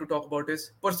would want to talk about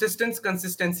is persistence,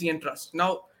 consistency, and trust.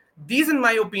 Now, these, in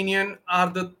my opinion, are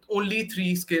the only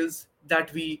 3 skills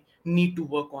that we need to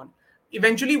work on.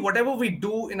 Eventually, whatever we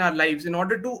do in our lives, in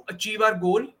order to achieve our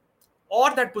goal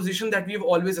or that position that we've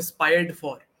always aspired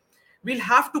for, we'll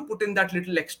have to put in that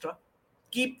little extra,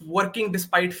 keep working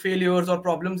despite failures or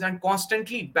problems, and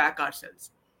constantly back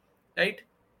ourselves, right?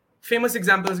 Famous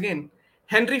examples again.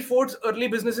 Henry Ford's early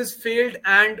businesses failed,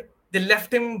 and they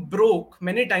left him broke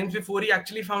many times before he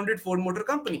actually founded Ford Motor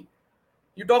Company.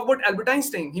 You talk about Albert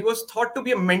Einstein. He was thought to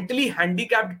be a mentally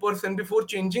handicapped person before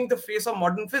changing the face of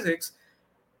modern physics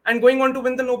and going on to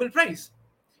win the Nobel Prize.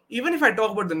 Even if I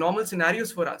talk about the normal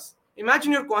scenarios for us,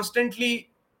 imagine you're constantly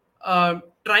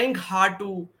trying hard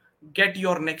to get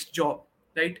your next job,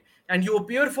 right? And you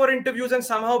appear for interviews, and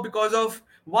somehow, because of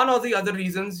one or the other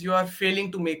reasons, you are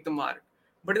failing to make the mark.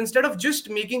 But instead of just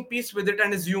making peace with it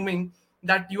and assuming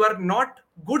that you are not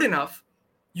good enough,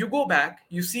 you go back,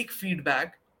 you seek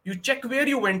feedback, you check where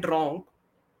you went wrong,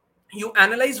 you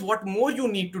analyze what more you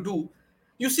need to do,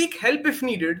 you seek help if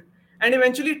needed, and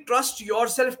eventually trust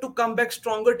yourself to come back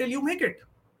stronger till you make it.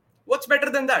 What's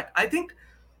better than that? I think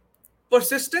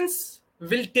persistence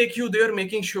will take you there,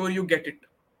 making sure you get it.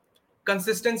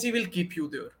 Consistency will keep you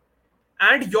there.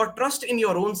 And your trust in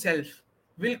your own self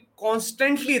will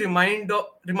constantly remind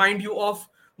you of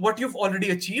what you've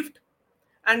already achieved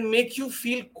and make you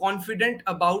feel confident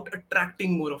about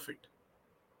attracting more of it.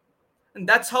 And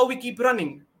that's how we keep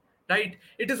running, right?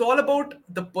 It is all about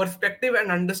the perspective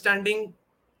and understanding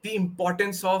the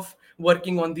importance of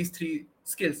working on these three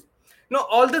skills. Now,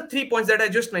 all the 3 points that I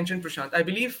just mentioned, Prashant, I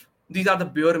believe these are the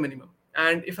bare minimum.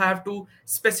 And if I have to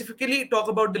specifically talk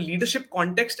about the leadership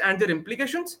context and their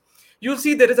implications, you'll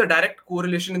see there is a direct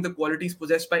correlation in the qualities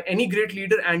possessed by any great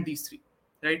leader and these three,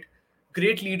 right?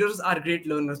 Great leaders are great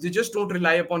learners. They just don't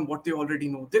rely upon what they already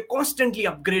know. They constantly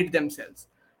upgrade themselves,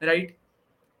 right?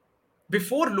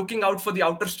 Before looking out for the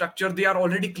outer structure, they are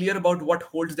already clear about what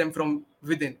holds them from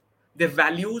within, their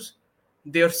values,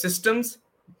 their systems,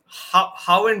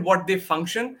 how and what they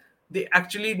function. They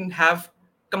actually have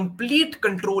complete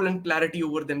control and clarity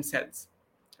over themselves.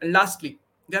 And lastly,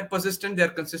 they are persistent, they are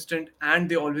consistent, and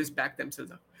they always back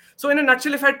themselves up. So, in a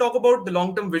nutshell, if I talk about the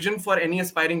long term vision for any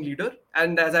aspiring leader,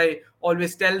 and as I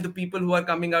always tell the people who are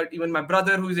coming out, even my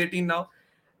brother who is 18 now,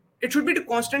 it should be to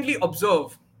constantly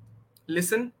observe,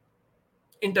 listen,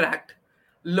 interact,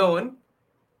 learn,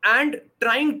 and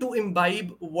trying to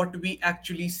imbibe what we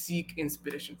actually seek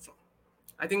inspiration from.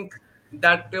 I think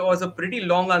that was a pretty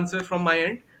long answer from my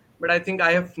end, but I think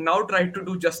I have now tried to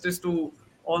do justice to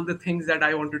all the things that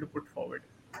I wanted to put forward.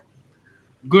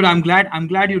 Good. I'm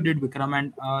glad you did, Vikram.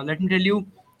 And let me tell you,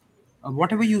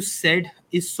 whatever you said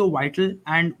is so vital.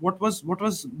 And what was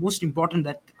most important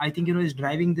that I think is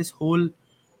driving this whole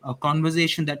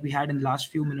conversation that we had in the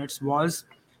last few minutes was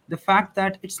the fact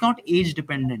that it's not age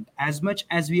dependent. As much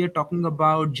as we are talking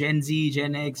about Gen Z,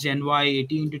 Gen X, Gen Y,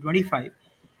 18 to 25,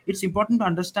 it's important to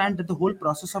understand that the whole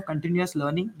process of continuous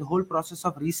learning, the whole process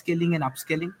of reskilling and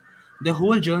upskilling, the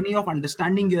whole journey of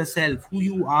understanding yourself, who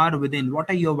you are within, what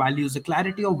are your values, the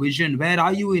clarity of vision, where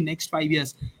are you in next 5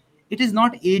 years, it is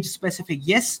not age specific.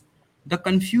 Yes, the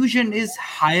confusion is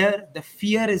higher, the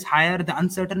fear is higher, the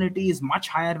uncertainty is much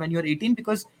higher when you're 18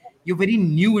 because you're very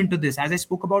new into this. As I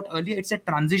spoke about earlier, it's a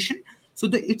transition. So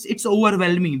it's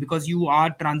overwhelming because you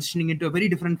are transitioning into a very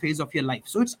different phase of your life.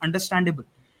 So it's understandable.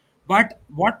 But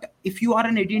what if you are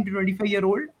an 18 to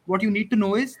 25-year-old? What you need to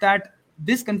know is that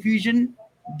this confusion,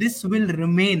 this will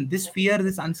remain, this fear,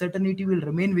 this uncertainty will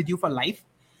remain with you for life.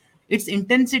 Its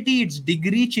intensity, its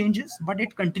degree changes, but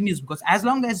it continues because as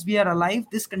long as we are alive,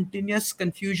 this continuous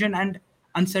confusion and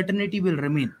uncertainty will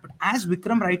remain. But as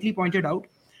Vikram rightly pointed out,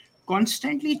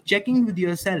 constantly checking with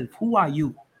yourself, who are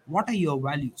you? What are your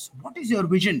values? What is your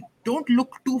vision? Don't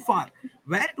look too far.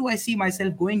 Where do I see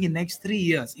myself going in next 3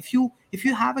 years? If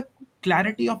you have a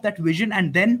clarity of that vision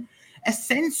and then a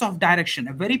sense of direction,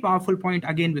 a very powerful point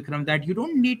again, Vikram, that you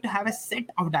don't need to have a set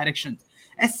of directions,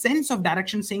 a sense of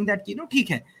direction saying that, theek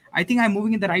hai, I think I'm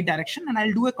moving in the right direction and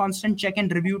I'll do a constant check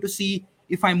and review to see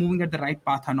if I'm moving at the right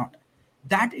path or not.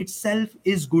 That itself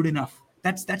is good enough.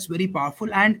 That's very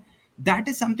powerful. And that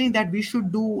is something that we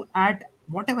should do at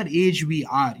whatever age we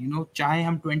are, chahe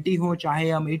hum 20 ho,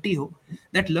 chahe hum 80 ho.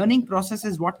 That learning process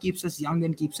is what keeps us young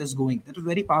and keeps us going. That is a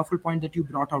very powerful point that you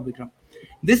brought out, Vikram.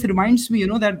 This reminds me,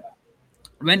 that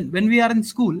when we are in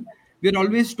school, we are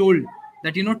always told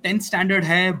that 10th standard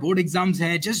hai, board exams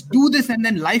hai, just do this and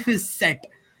then life is set.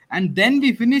 And then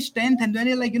we finish 10th and then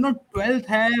you're like, 12th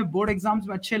hai, board exams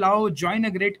mein achhe lao, join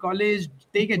a great college,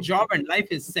 take a job and life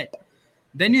is set.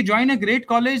 Then you join a great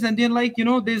college and you're like,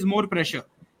 there's more pressure.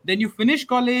 Then you finish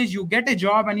college, you get a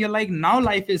job and you're like, now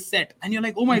life is set. And you're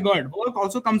like, oh my God, work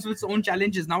also comes with its own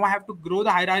challenges. Now I have to grow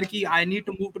the hierarchy. I need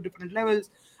to move to different levels.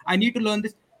 I need to learn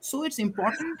this. So it's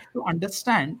important to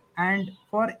understand, and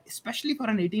for especially for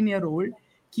an 18-year-old,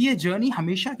 कि ये journey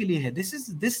हमेशा के लिए है.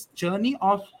 This journey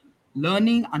of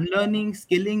learning, unlearning,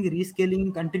 skilling,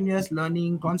 reskilling, continuous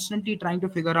learning, constantly trying to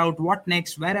figure out what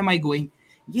next, where am I going.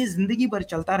 ये जिंदगी भर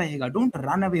चलता रहेगा. Don't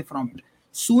run away from it.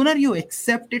 Sooner you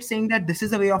accept it, saying that this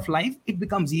is a way of life, it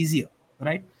becomes easier,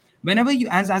 right? Whenever you,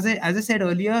 as I said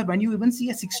earlier, when you even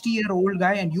see a 60-year-old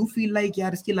guy and you feel like,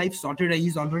 yeah, his life sorted,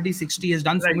 he's already 60, he's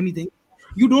done so Right. many things.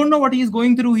 You don't know what he is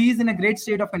going through. He is in a great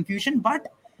state of confusion. But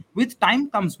with time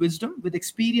comes wisdom, with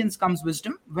experience comes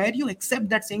wisdom, where you accept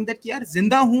that, saying that यार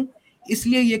जिंदा हूँ,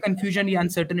 इसलिए ये confusion, ये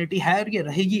uncertainty है और ये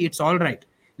रहेगी. It's all right.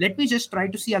 Let me just try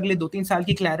to see अगले 2-3 साल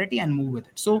की clarity and move with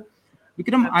it. So,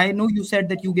 Vikram, I know you said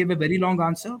that you gave a very long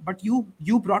answer, but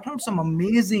you brought out some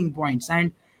amazing points,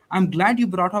 and I'm glad you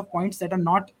brought out points that are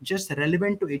not just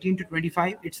relevant to 18 to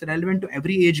 25. It's relevant to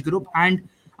every age group, and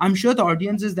I'm sure the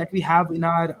audiences that we have in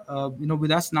our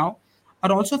with us now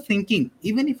are also thinking,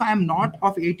 even if I am not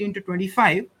of 18 to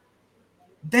 25,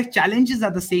 the challenges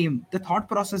are the same, the thought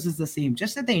process is the same,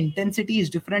 just that the intensity is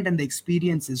different and the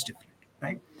experience is different,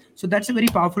 right? So that's a very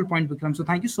powerful point, Vikram. So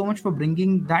thank you so much for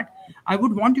bringing that. I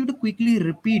would want you to quickly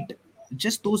repeat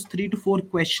just those 3 to 4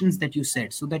 questions that you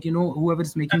said, so that whoever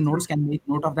is making notes Absolutely. can make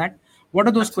note of that. What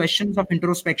are those Absolutely. questions of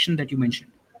introspection that you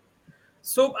mentioned?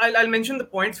 So I'll mention the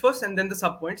points first and then the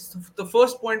sub points. So the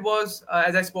first point was,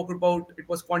 as I spoke about, it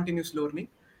was continuous learning.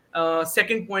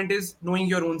 Second point is knowing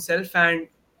your own self. And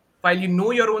while you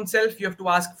know your own self, you have to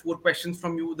ask four questions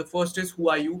from you. The first is, who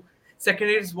are you? Second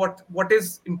is, what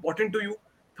is important to you?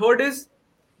 Third is,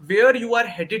 where you are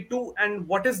headed to and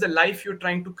what is the life you're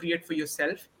trying to create for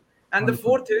yourself. And the Wonderful.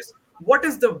 fourth is, what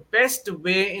is the best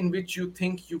way in which you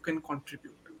think you can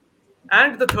contribute.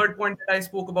 And the third point that I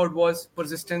spoke about was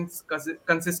persistence,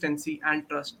 consistency, and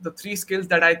trust. The three skills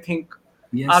that I think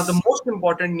are the Yes. most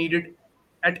important needed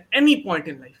at any point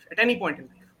in life. At any point in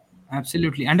life.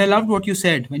 Absolutely. And I loved what you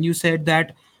said when you said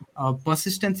that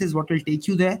persistence is what will take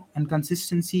you there, and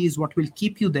consistency is what will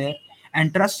keep you there,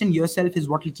 and trust in yourself is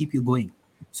what will keep you going.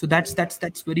 So that's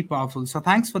very powerful. So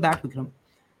thanks for that, Vikram.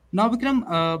 Now,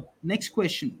 Vikram, next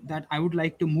question that I would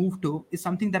like to move to is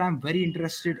something that I'm very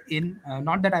interested in.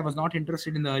 Not that I was not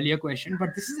interested in the earlier question,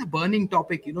 but this is a burning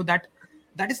topic.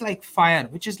 That is like fire,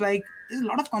 which is like there's a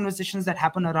lot of conversations that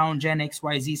happen around Gen X,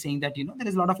 Y, Z, saying that there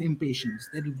is a lot of impatience.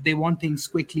 They want things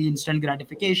quickly, instant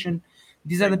gratification.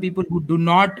 These are the Right. people who do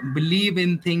not believe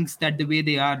in things that the way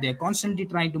they are. They're constantly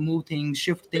trying to move things,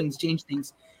 shift things, change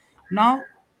things. Now,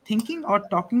 thinking or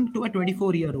talking to a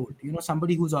 24-year-old,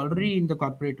 somebody who's already in the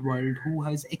corporate world, who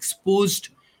has exposed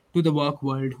to the work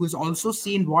world, who's also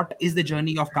seen what is the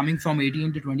journey of coming from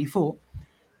 18 to 24,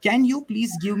 can you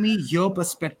please give me your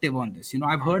perspective on this?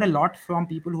 I've heard a lot from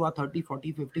people who are 30,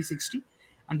 40, 50, 60,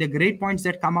 and they're great points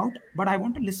that come out, but I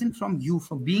want to listen from you,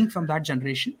 from being from that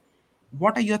generation.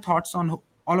 What are your thoughts on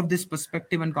all of this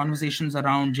perspective and conversations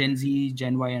around Gen Z,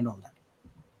 Gen Y, and all that?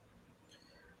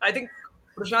 I think,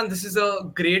 Prashant, this is a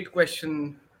great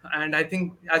question. And I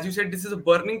think, as you said, this is a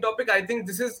burning topic. I think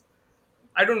this is,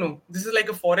 I don't know, this is like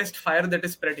a forest fire that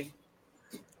is spreading.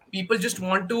 People just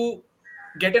want to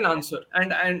get an answer.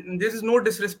 And this is no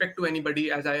disrespect to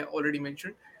anybody, as I already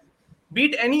mentioned. Be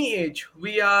it any age,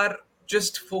 we are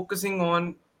just focusing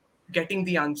on getting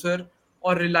the answer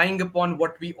or relying upon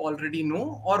what we already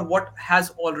know or what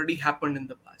has already happened in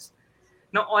the past.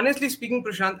 Now, honestly speaking,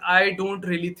 Prashant, I don't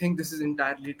really think this is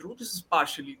entirely true. This is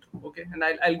partially true. Okay. And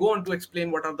I'll go on to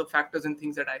explain what are the factors and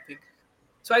things that I think.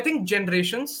 So I think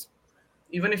generations,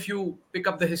 even if you pick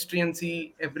up the history and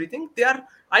see everything, they are,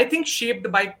 I think,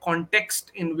 shaped by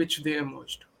context in which they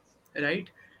emerged. Right.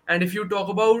 And if you talk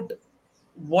about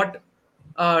what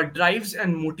drives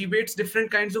and motivates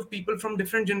different kinds of people from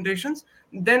different generations,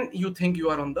 then you think you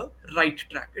are on the right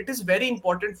track. It is very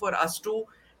important for us to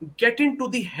get into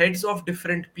the heads of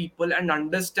different people and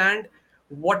understand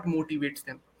what motivates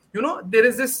them. There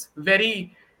is this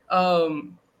very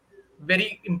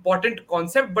important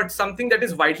concept, but something that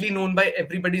is widely known by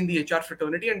everybody in the HR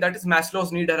fraternity, and that is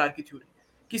Maslow's need hierarchy theory.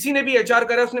 किसी ने भी HR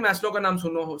करा उसने Maslow का नाम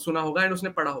सुना होगा and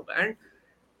उसने पढ़ा होगा. And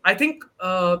I think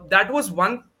that was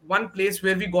one place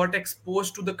where we got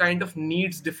exposed to the kind of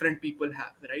needs different people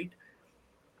have, right?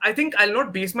 I think I'll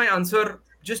not base my answer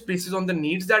just basis on the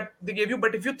needs that they gave you,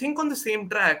 but if you think on the same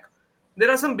track, there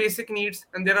are some basic needs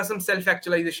and there are some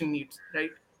self-actualization needs, right?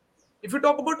 If you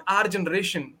talk about our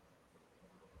generation,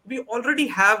 we already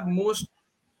have most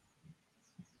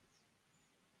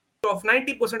of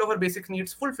 90% of our basic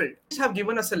needs fulfilled. Have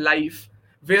given us a life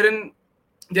wherein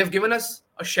they've given us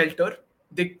a shelter,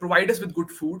 they provide us with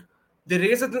good food, they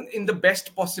raise us in the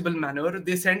best possible manner,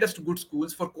 they send us to good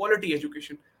schools for quality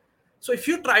education. So if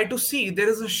you try to see, there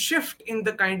is a shift in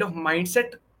the kind of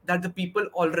mindset that the people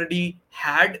already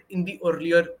had in the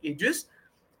earlier ages.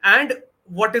 And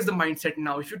what is the mindset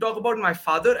now? If you talk about my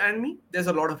father and me, there's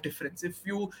a lot of difference. If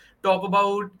you talk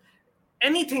about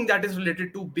anything that is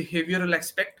related to behavioral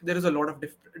aspect, there is a lot of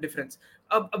difference.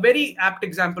 A very apt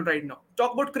example right now,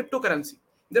 talk about cryptocurrency.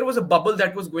 There was a bubble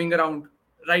that was going around,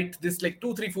 right, this like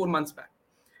 2 3 4 months back.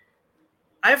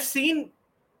 I have seen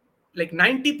like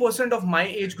 90% of my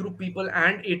age group people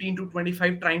and 18 to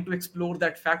 25 trying to explore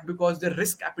that fact because their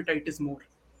risk appetite is more.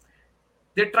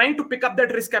 They're trying to pick up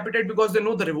that risk appetite because they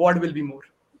know the reward will be more.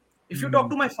 If you talk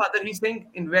Hmm. to my father, he's saying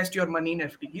invest your money in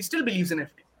FD. He still believes in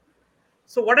FD.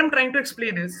 So what I'm trying to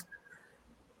explain is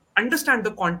understand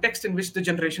the context in which the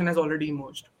generation has already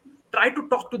emerged. Try to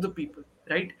talk to the people,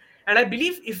 right? And I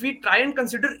believe if we try and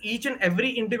consider each and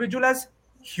every individual as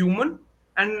human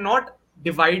and not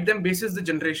divide them basis the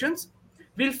generations,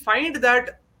 we'll find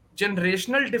that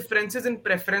generational differences in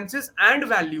preferences and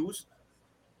values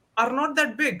are not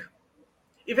that big.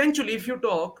 Eventually, if you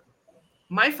talk,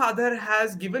 my father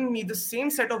has given me the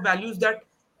same set of values that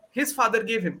his father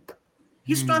gave him.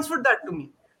 He's Hmm. transferred that to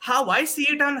me. How I see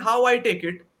it and how I take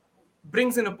it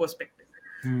brings in a perspective.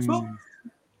 So, Hmm.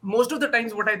 most of the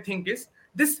times, what I think is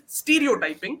this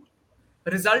stereotyping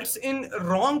results in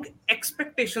wrong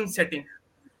expectation setting.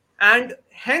 And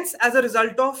hence, as a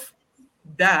result of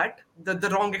that, the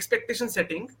wrong expectation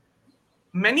setting,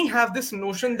 many have this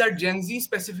notion that Gen Z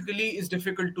specifically is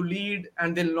difficult to lead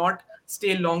and they'll not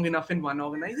stay long enough in one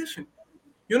organization.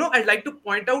 I'd like to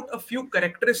point out a few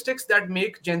characteristics that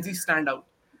make Gen Z stand out.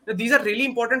 Now, these are really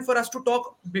important for us to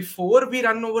talk before we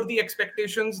run over the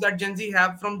expectations that Gen Z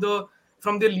have from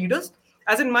their leaders.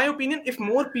 As in my opinion, if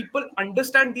more people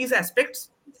understand these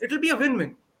aspects, it'll be a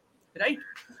win-win, right?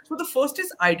 So the first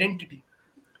is identity.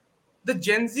 The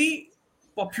Gen Z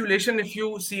population, if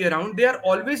you see around, they are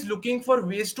always looking for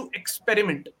ways to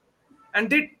experiment and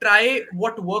they try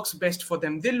what works best for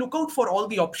them. They look out for all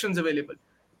the options available.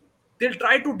 They'll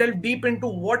try to delve deep into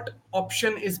what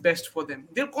option is best for them.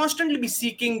 They'll constantly be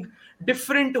seeking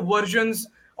different versions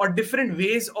or different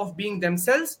ways of being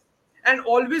themselves and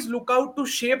always look out to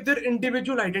shape their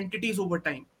individual identities over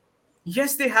time.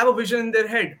 Yes, they have a vision in their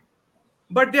head,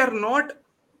 but they are not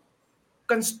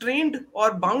constrained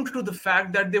or bound to the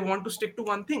fact that they want to stick to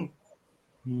one thing.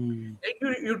 Like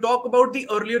you talk about the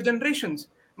earlier generations.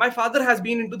 My father has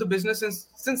been into the business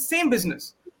since same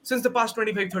business since the past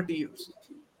 25, 30 years,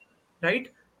 right?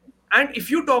 And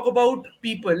if you talk about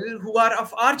people who are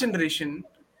of our generation,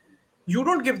 you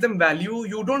don't give them value,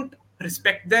 you don't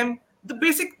respect them, the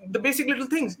basic little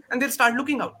things, and they'll start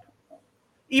looking out.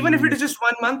 Even if it is just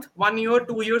 1 month, 1 year,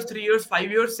 2 years, 3 years, 5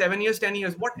 years, 7 years, 10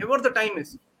 years, whatever the time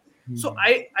is. So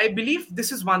I believe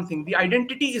this is one thing. The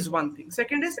identity is one thing.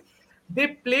 Second is they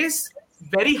place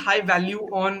very high value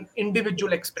on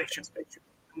individual expression.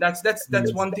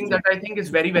 That's one thing that I think is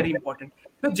very, very important.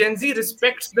 The Gen Z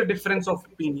respects the difference of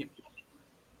opinion.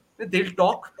 They'll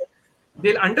talk,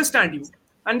 they'll understand you,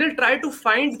 and they'll try to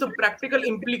find the practical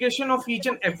implication of each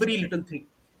and every little thing.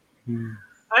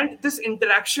 And this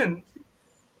interaction,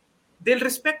 they'll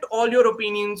respect all your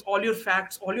opinions, all your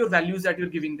facts, all your values that you're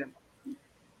giving them.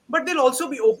 But they'll also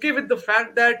be okay with the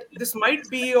fact that this might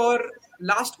be your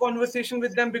last conversation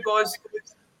with them because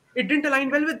it didn't align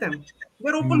well with them.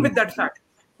 They're open with that fact,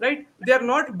 right? They are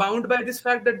not bound by this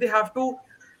fact that they have to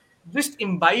just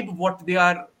imbibe what they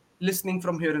are listening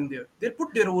from here and there. They'll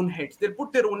put their own heads, they'll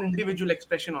put their own individual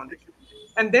expression on it.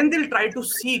 And then they'll try to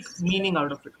seek meaning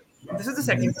out of it. This is the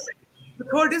second. The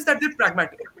third is that they're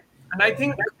pragmatic. And I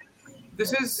think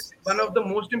this is one of the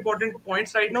most important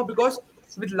points right now because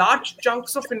with large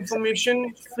chunks of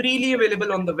information freely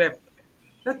available on the web,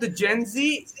 that the Gen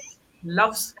Z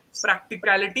loves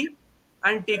practicality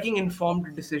and taking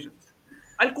informed decisions.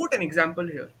 I'll quote an example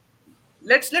here.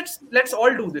 Let's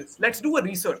all do this. Let's do a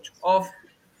research of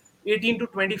 18 to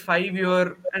 25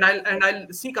 year, and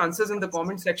I'll seek answers in the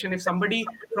comment section. If somebody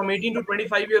from 18 to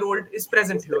 25-year-old is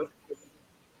present here,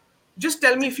 just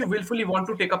tell me if you willfully want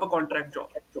to take up a contract job.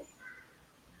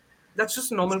 That's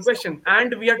just a normal question.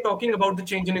 And we are talking about the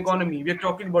change in economy. We are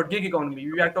talking about gig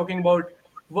economy. We are talking about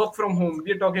work from home.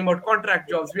 We are talking about contract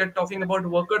jobs. We are talking about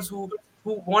workers who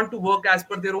want to work as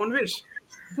per their own wish.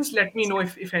 Just let me know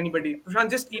if anybody.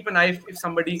 Prashant, just keep an eye if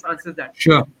somebody answers that.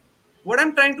 Sure. What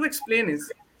I'm trying to explain is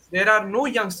there are no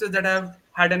youngsters that have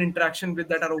had an interaction with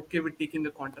that are okay with taking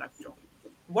a contract job.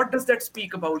 What does that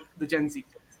speak about the Gen Z?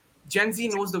 Gen Z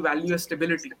knows the value of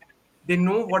stability. They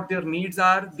know what their needs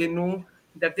are. They know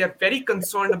that they are very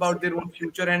concerned about their own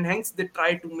future and hence they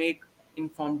try to make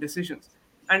informed decisions.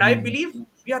 And I believe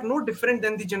we are no different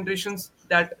than the generations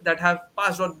that have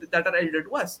passed or that are elder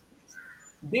to us.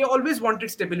 They always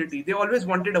wanted stability. They always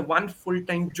wanted a one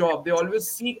full-time job. They always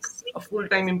seek a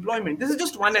full-time employment. This is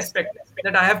just one aspect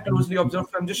that I have closely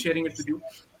observed. I'm just sharing it with you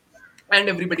and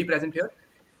everybody present here.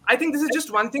 I think this is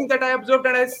just one thing that I observed,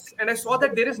 and I saw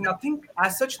that there is nothing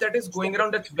as such that is going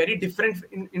around that's very different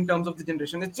in terms of the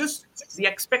generation. It's just the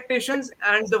expectations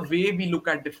and the way we look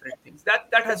at different things.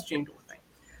 That has changed over time.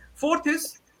 Fourth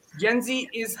is Gen Z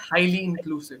is highly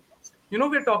inclusive.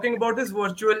 We're talking about this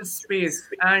virtual space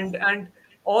and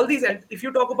all these. And if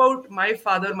you talk about my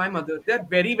father, my mother, they're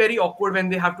very, very awkward when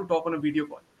they have to talk on a video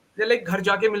call. They're like, "Ghar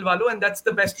jaake milwa lo," and that's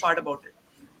the best part about it.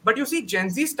 But you see, Gen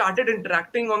Z started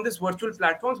interacting on these virtual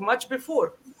platforms much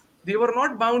before. They were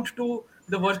not bound to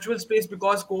the virtual space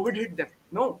because COVID hit them.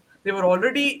 No, they were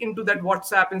already into that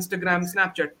WhatsApp, Instagram,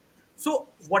 Snapchat. So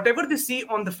whatever they see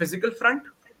on the physical front,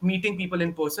 meeting people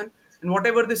in person, and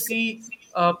whatever they see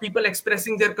people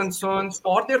expressing their concerns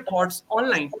or their thoughts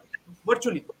online,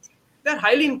 virtually, they're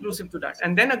highly inclusive to that.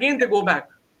 And then again, they go back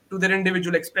to their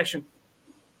individual expression.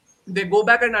 They go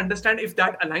back and understand if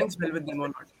that aligns well with them or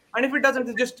not. And if it doesn't,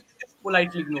 they just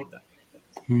politely ignore that.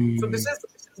 So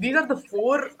these are the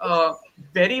four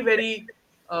very, very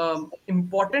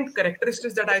important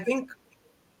characteristics that I think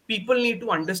people need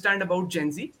to understand about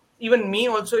Gen Z. even me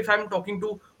also, if I'm talking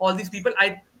to all these people,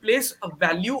 I place a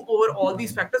value over all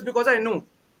these factors because I know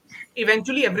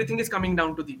eventually everything is coming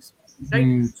down to these, right?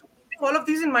 Hmm. So keeping all of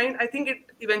these in mind, I think it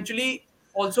eventually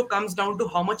also comes down to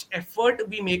how much effort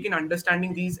we make in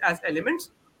understanding these as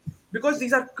elements, because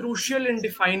these are crucial in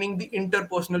defining the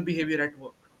interpersonal behavior at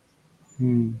work.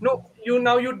 Hmm. No, you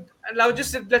now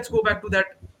just let's go back to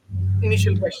that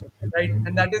initial question, right?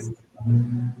 And that is,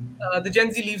 the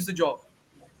Gen Z leaves the job.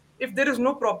 If there is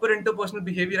no proper interpersonal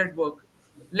behavior at work,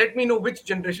 let me know which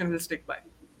generation will stick by.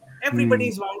 Everybody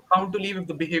Hmm. is bound to leave if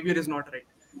the behavior is not right,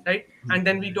 right? And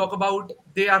then we talk about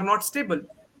they are not stable.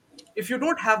 If you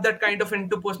don't have that kind of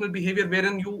interpersonal behavior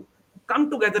wherein you come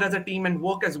together as a team and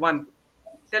work as one,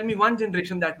 tell me one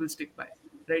generation that will stick by,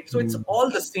 right? So it's Hmm.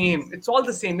 all the same. It's all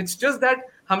the same. It's just that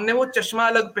हमने वो चश्मा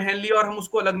अलग पहन लिया और हम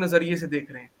उसको अलग नजरिए से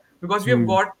देख रहे हैं, because we have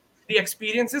Hmm. got the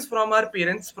experiences from our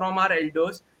parents, from our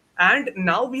elders, and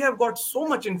now we have got so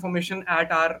much information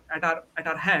at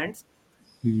our hands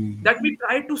Hmm. that we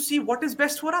try to see what is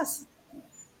best for us,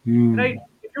 right?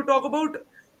 Hmm. If you talk about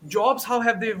jobs, how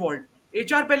have they evolved?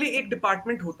 HR पहले एक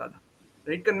department होता था,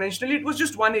 right? Conventionally, it was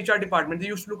just one HR department. They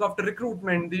used to look after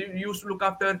recruitment. They used to look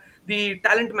after the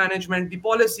talent management, the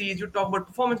policies. You talk about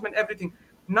performance management, everything.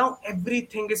 Now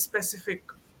everything is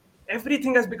specific.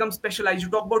 Everything has become specialized. You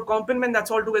talk about complement,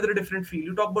 that's altogether a different field.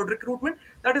 You talk about recruitment,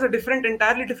 that is a different,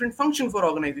 entirely different function for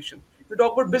organization. You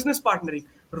talk about business partnering.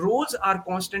 Roles are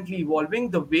constantly evolving.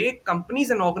 The way companies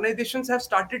and organizations have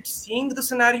started seeing the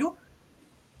scenario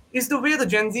is the way the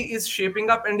Gen Z is shaping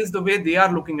up and is the way they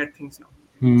are looking at things now.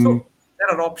 Hmm. So there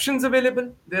are options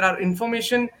available, there are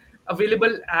information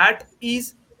available at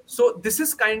ease. So this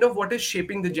is kind of what is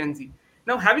shaping the Gen Z.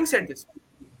 Now, having said this,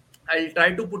 I'll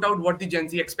try to put out what the Gen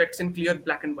Z expects in clear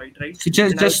black and white, right? So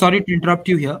just And I'll, just sorry to interrupt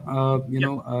you here.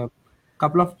 yeah, A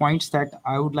couple of points that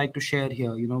I would like to share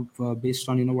here. Based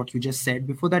on what you just said.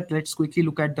 Before that, let's quickly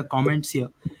look at the comments here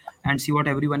and see what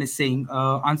everyone is saying.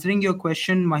 Answering your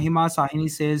question, Mahima Sahini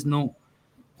says no,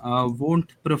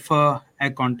 won't prefer a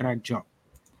contract job.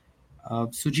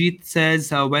 Sujit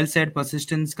says, well said,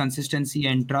 persistence, consistency,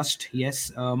 and trust.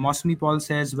 Yes. Mosmi Paul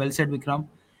says, well said, Vikram.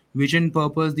 Vision,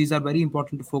 purpose, these are very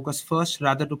important to focus first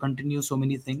rather to continue so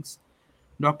many things.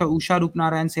 Dr. Usha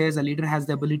Rupnarayan says, a leader has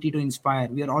the ability to inspire.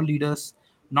 We are all leaders,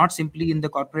 not simply in the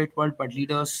corporate world, but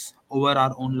leaders over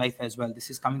our own life as well. This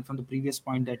is coming from the previous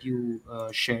point that you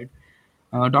shared.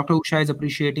 Dr. Usha is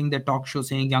appreciating the talk show,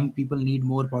 saying young people need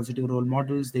more positive role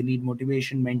models. They need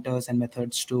motivation, mentors, and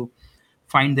methods to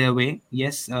find their way.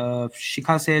 Yes,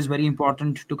 Shikha says very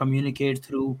important to communicate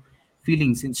through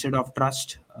feelings instead of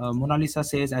trust. Mona Lisa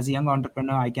says, as a young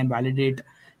entrepreneur, I can validate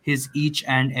his each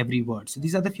and every word. So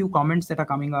these are the few comments that are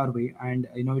coming our way, and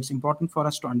it's important for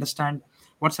us to understand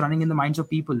what's running in the minds of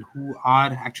people who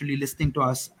are actually listening to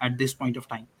us at this point of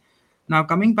time. Now,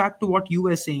 coming back to what you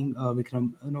were saying,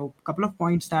 Vikram, a couple of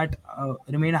points that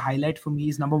remain a highlight for me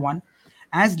is number one,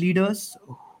 as leaders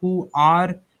who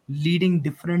are leading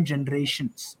different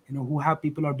generations, who have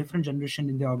people of different generation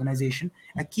in the organization,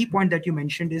 a key point that you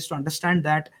mentioned is to understand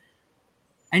that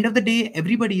end of the day,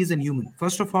 everybody is a human.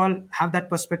 First of all, have that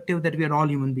perspective that we are all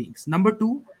human beings. Number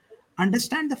two,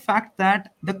 understand the fact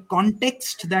that the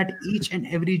context that each and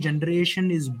every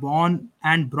generation is born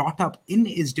and brought up in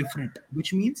is different,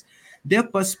 which means their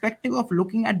perspective of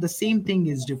looking at the same thing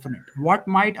is different. What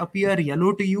might appear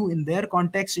yellow to you in their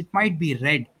context, it might be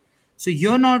red. So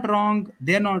you're not wrong,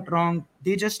 they're not wrong,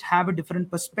 they just have a different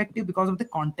perspective because of the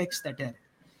context that they're in.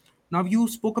 Now, you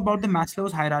spoke about the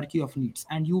Maslow's hierarchy of needs,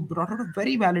 and you brought out a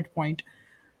very valid point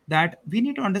that we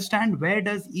need to understand where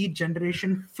does each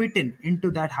generation fit in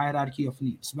into that hierarchy of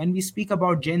needs. When we speak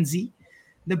about Gen Z,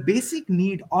 the basic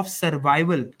need of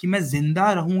survival, कि मैं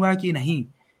जिंदा रहूंगा कि नहीं,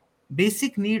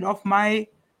 basic need of my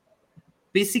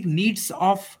basic needs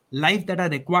of life that are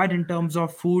required in terms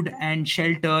of food and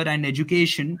shelter and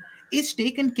education is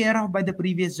taken care of by the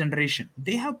previous generation.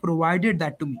 They have provided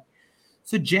that to me.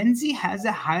 So Gen Z has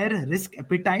a higher risk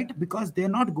appetite because they're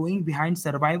not going behind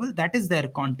survival. That is their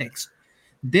context.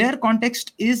 Their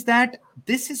context is that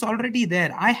this is already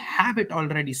there. I have it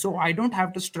already. So I don't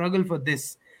have to struggle for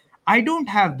this. I don't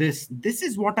have this. This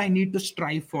is what I need to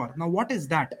strive for. Now, what is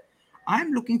that?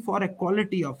 I'm looking for a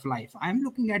quality of life. I'm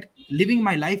looking at living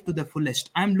my life to the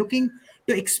fullest. I'm looking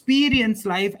to experience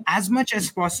life as much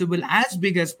as possible, as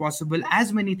big as possible,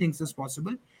 as many things as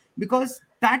possible, because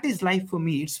that is life for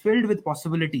me. It's filled with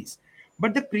possibilities.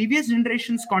 But the previous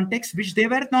generation's context, which they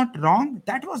were not wrong,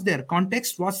 that was their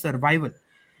context was survival,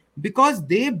 because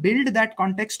they build that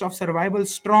context of survival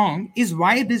strong is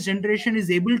why this generation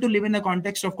is able to live in a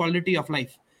context of quality of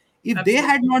life. If they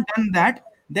had absolutely. not done that,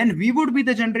 then we would be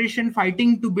the generation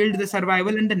fighting to build the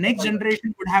survival, and the next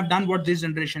generation would have done what this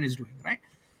generation is doing, right?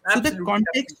 So the Absolutely,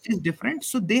 context absolutely. is different.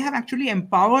 So they have actually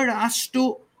empowered us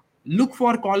to look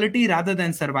for quality rather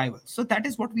than survival. So that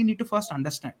is what we need to first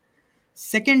understand.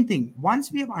 Second thing,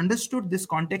 once we have understood this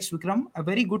context, Vikram, a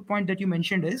very good point that you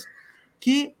mentioned is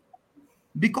कि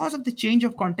because of the change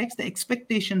of context, the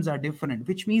expectations are different,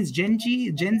 which means Gen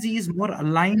Z is more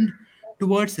aligned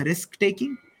towards risk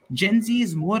taking. Gen Z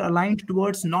is more aligned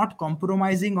towards not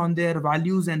compromising on their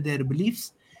values and their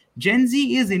beliefs. Gen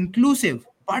Z is inclusive,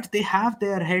 but they have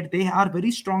their head. They are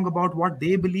very strong about what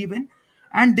they believe in,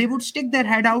 and they would stick their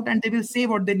head out and they will say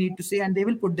what they need to say and they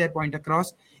will put their point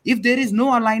across. If there is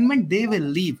no alignment, they will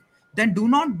leave. Then do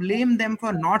not blame them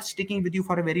for not sticking with you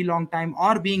for a very long time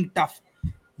or being tough.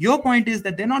 Your point is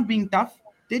that they're not being tough.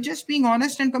 They're just being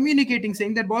honest and communicating,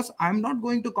 saying that, boss, I'm not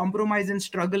going to compromise and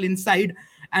struggle inside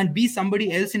and be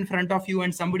somebody else in front of you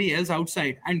and somebody else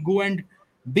outside and go and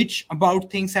bitch about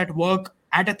things at work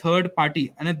at a third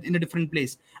party and in a different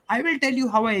place. I will tell you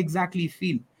how I exactly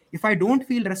feel. If I don't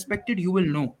feel respected, you will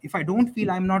know. If I don't feel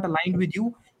I'm not aligned with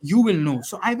you, you will know.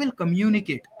 So I will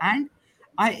communicate. And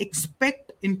I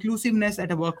expect inclusiveness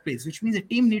at a workplace, which means a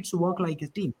team needs to work like a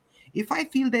team. If I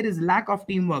feel there is lack of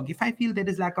teamwork, if I feel there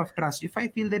is lack of trust, if I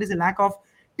feel there is a lack of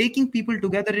taking people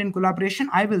together in collaboration,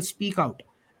 I will speak out.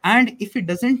 And if it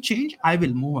doesn't change, I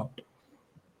will move out.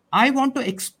 I want to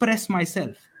express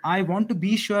myself. I want to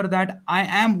be sure that I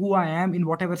am who I am in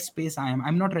whatever space I am.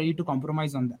 I'm not ready to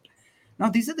compromise on that. Now,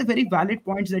 these are the very valid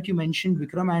points that you mentioned,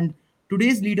 Vikram. And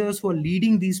today's leaders who are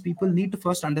leading these people need to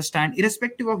first understand,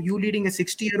 irrespective of you leading a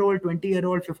 60-year-old,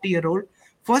 20-year-old, 50-year-old,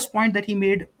 first point that he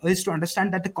made is to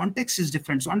understand that the context is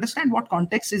different. So, understand what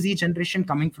context is each generation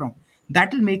coming from.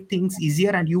 That will make things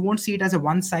easier, and you won't see it as a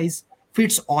one size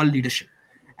fits all leadership.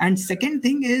 And second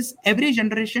thing is every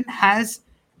generation has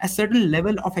a certain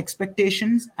level of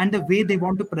expectations and the way they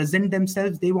want to present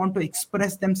themselves, they want to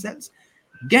express themselves.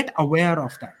 Get aware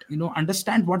of that.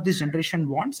 Understand what this generation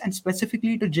wants, and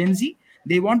specifically to Gen Z,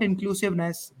 they want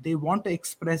inclusiveness, they want to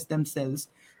express themselves,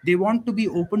 they want to be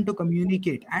open to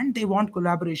communicate, and they want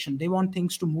collaboration, they want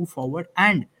things to move forward.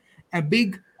 And a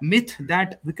big myth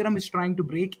that Vikram is trying to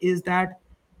break is that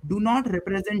do not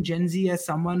represent Gen Z as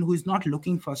someone who is not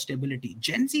looking for stability.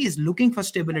 Gen Z is looking for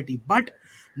stability, but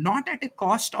not at a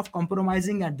cost of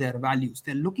compromising at their values.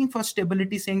 They're looking for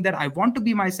stability, saying that I want to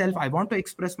be myself, I want to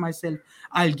express myself,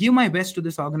 I'll give my best to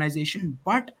this organization,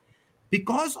 but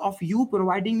because of you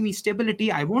providing me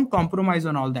stability, I won't compromise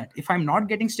on all that. If I'm not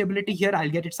getting stability here, I'll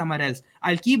get it somewhere else.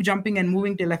 I'll keep jumping and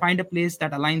moving till I find a place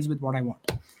that aligns with what I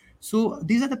want. So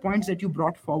these are the points that you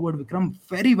brought forward, Vikram.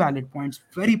 Very valid points,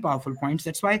 very powerful points.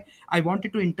 That's why I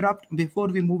wanted to interrupt before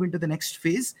we move into the next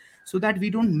phase so that we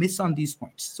don't miss on these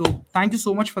points. So thank you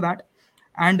so much for that.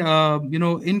 And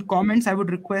in comments, I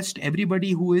would request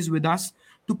everybody who is with us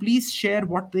to please share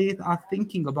what they are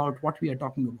thinking about what we are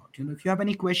talking about. If you have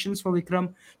any questions for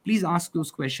Vikram, please ask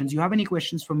those questions. You have any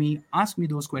questions for me, ask me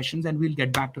those questions, and we'll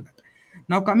get back to that.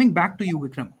 Now, coming back to you,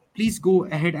 Vikram, please go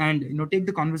ahead and take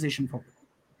the conversation forward.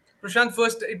 Prashant,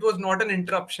 first, it was not an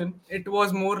interruption. It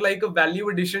was more like a value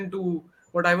addition to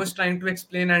what I was trying to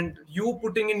explain, and you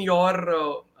putting in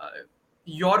your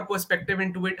perspective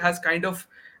into it has kind of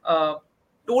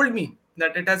told me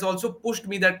that it has also pushed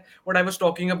me that what I was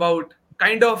talking about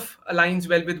kind of aligns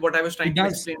well with what I was It trying to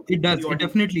does. explain It to does. the It audience.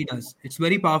 definitely does. It's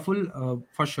very powerful,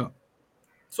 for sure.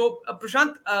 So,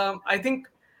 Prashant, I think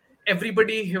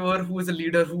everybody here who is a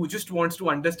leader who just wants to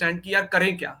understand कि यार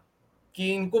करें क्या,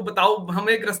 कि इनको बताओ,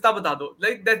 हमें एक रास्ता बता दो.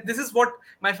 Like that, this is what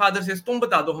my father says. तुम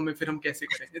बता दो हमें, फिर हम कैसे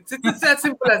करें. It's as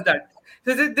simple as that.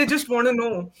 So they just want to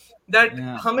know that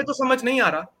Yeah. हमें तो समझ नहीं आ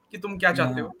रहा कि तुम क्या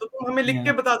चाहते Yeah. हो, तो तुम हमें लिख Yeah.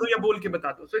 के बता दो या बोल के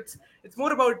बता दो. So it's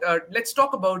more about let's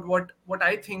talk about what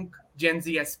I think Gen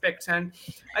Z aspects, and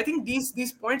I think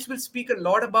these points will speak a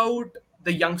lot about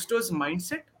the youngsters'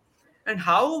 mindset and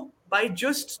how by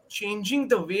just changing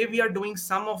the way we are doing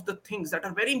some of the things that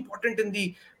are very important in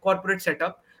the corporate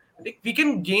setup, like we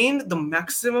can gain the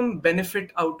maximum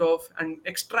benefit out of and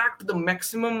extract the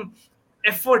maximum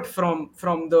effort from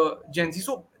the Gen Z.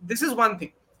 So this is one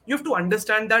thing you have to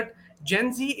understand, that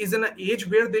Gen Z is in an age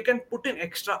where they can put in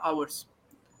extra hours,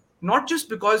 not just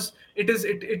because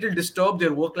it will disturb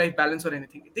their work life balance or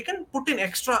anything. They can put in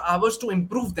extra hours to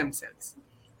improve themselves,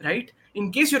 right?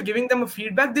 In case you're giving them a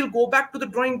feedback, they'll go back to the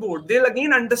drawing board, they'll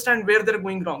again understand where they're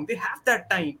going wrong. They have that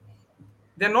time.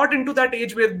 They're not into that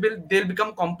age where they'll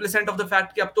become complacent of the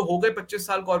fact कि अब तो हो गए 25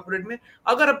 साल corporate में,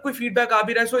 अगर अब कोई फीडबैक आ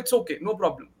भी रहा है, so it's okay, no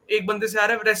problem, एक बंदे से आ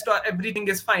रहा है, rest everything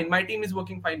is fine, my team is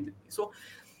working fine with me. So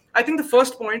I think the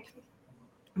first point,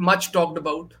 much talked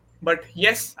about, But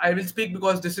yes, I will speak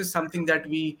because this is something that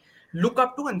we look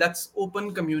up to, and that's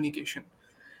open communication.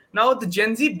 Now, the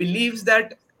Gen Z believes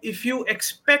that if you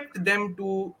expect them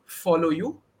to follow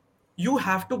you, you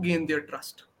have to gain their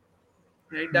trust,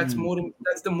 right? That's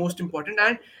the most important,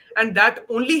 and that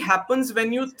only happens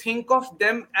when you think of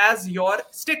them as your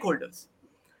stakeholders.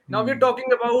 Now we're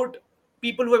talking about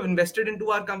people who have invested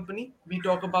into our company. We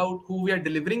talk about who we are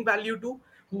delivering value to,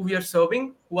 who we are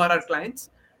serving, who are our clients.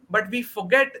 But we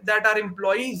forget that our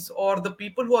employees or the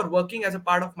people who are working as a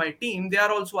part of my team, they are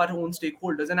also our own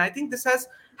stakeholders. And I think this has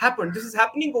happened. This is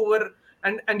happening over,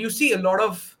 and you see a lot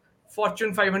of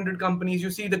Fortune 500 companies.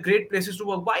 You see the great places to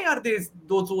work. Why are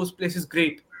those places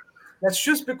great? That's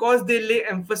just because they lay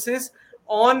emphasis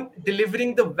on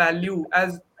delivering the value.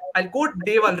 As I'll quote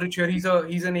Dave Ulrich here, he's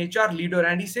an HR leader,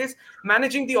 and he says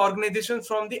managing the organization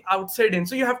from the outside in.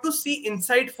 So you have to see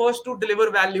inside first to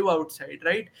deliver value outside,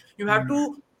 right? You have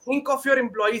to think of your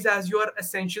employees as your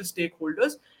essential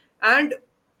stakeholders. And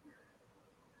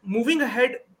moving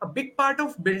ahead, a big part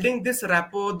of building this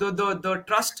rapport, the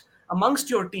trust amongst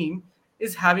your team,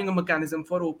 is having a mechanism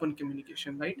for open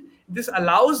communication, right? This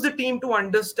allows the team to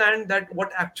understand that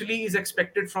what actually is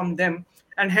expected from them,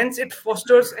 and hence it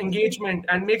fosters engagement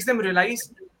and makes them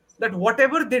realize that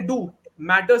whatever they do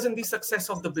matters in the success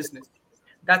of the business.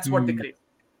 That's what they crave.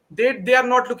 They are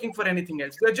not looking for anything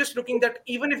else. They're just looking that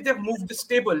even if they've moved this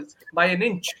table by an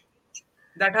inch,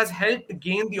 that has helped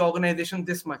gain the organization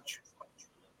this much.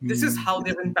 This is how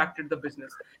they've impacted the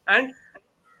business. And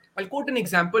I'll quote an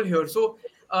example here. So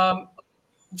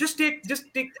just take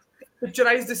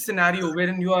picturize this scenario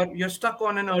wherein you're stuck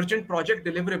on an urgent project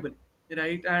deliverable,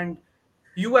 right? And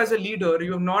you as a leader,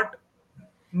 you have not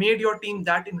made your team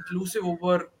that inclusive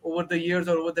over the years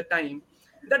or over the time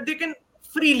that they can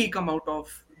freely come out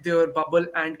of their bubble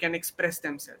and can express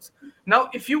themselves. Now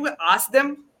if you ask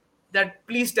them that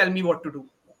please tell me what to do,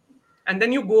 and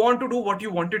then you go on to do what you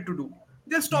wanted to do,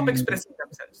 they'll stop expressing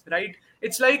themselves, right?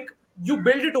 It's like you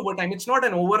build it over time. It's not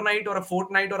an overnight or a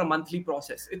fortnight or a monthly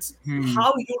process. It's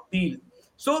how you deal.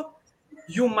 So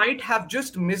you might have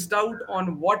just missed out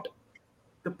on what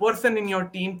the person in your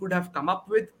team could have come up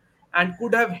with and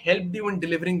could have helped you in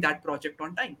delivering that project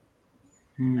on time,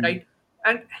 right?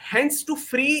 And hence to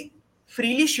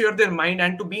freely share their mind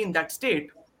and to be in that state,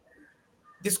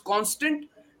 this constant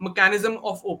mechanism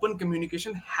of open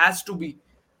communication has to be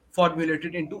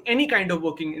formulated into any kind of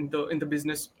working in the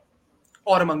business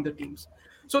or among the teams.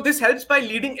 So this helps by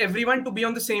leading everyone to be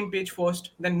on the same page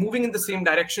first, then moving in the same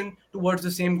direction towards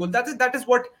the same goal. That is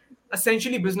what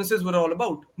essentially businesses were all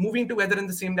about: moving together in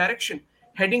the same direction,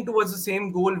 heading towards the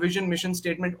same goal, vision, mission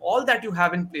statement. All that you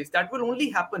have in place, that will only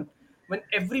happen when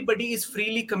everybody is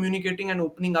freely communicating and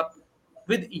opening up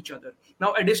with each other.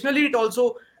 Now, additionally, it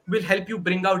also will help you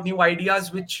bring out new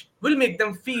ideas, which will make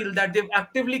them feel that they've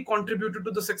actively contributed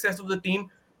to the success of the team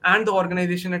and the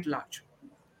organization at large.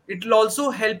 It will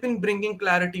also help in bringing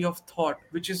clarity of thought,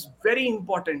 which is very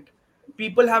important.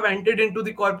 People have entered into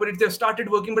the corporate, they've started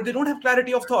working, but they don't have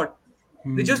clarity of thought.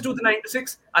 They just do the 9 to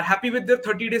 6, are happy with their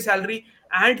 30-day salary,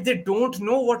 and they don't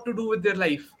know what to do with their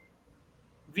life.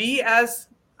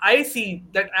 I see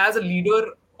that as a leader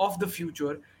of the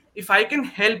future, if I can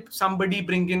help somebody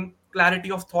bring in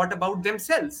clarity of thought about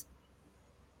themselves,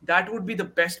 that would be the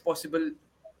best possible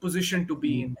position to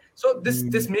be in. So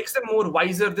this makes them more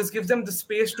wiser. This gives them the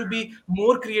space to be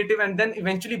more creative and then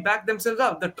eventually back themselves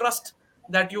up, the trust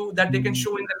that they can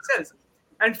show in themselves.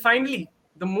 And finally,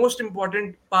 the most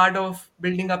important part of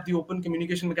building up the open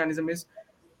communication mechanism is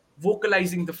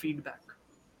vocalizing the feedback.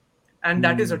 And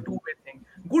that is a two-way thing,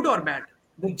 good or bad.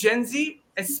 The Gen Z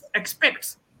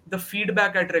expects the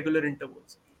feedback at regular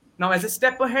intervals. Now, as a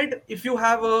step ahead, if you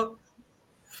have a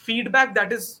feedback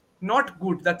that is not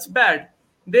good, that's bad,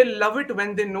 they love it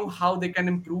when they know how they can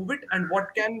improve it and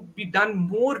what can be done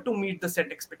more to meet the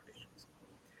set expectations.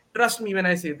 Trust me when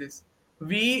I say this.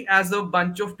 We as a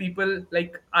bunch of people,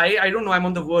 like I don't know, I'm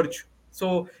on the verge.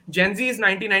 So Gen Z is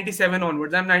 1997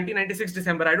 onwards. I'm 1996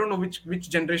 December. I don't know which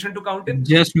generation to count in,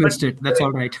 Just but missed it. That's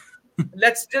all right.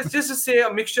 let's just say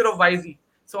a mixture of YZ.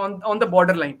 So on the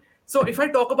borderline. So if I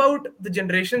talk about the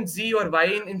generation Z or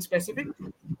Y in specific,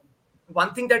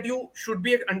 one thing that you should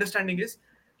be understanding is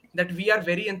that we are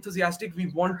very enthusiastic. We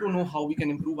want to know how we can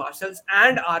improve ourselves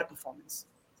and our performance,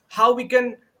 how we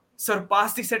can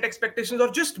surpass the set expectations or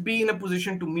just be in a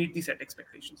position to meet the set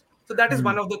expectations. So that is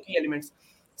one of the key elements.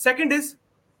 Second is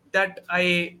that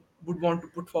I would want to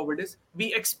put forward is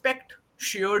we expect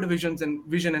shared vision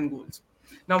and goals.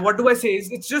 Now, what do I say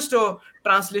is it's just a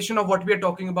translation of what we are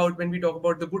talking about when we talk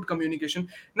about the good communication.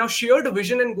 Now, shared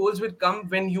vision and goals will come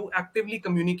when you actively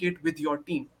communicate with your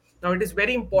team. Now, it is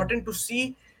very important to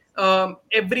see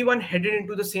everyone headed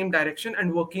into the same direction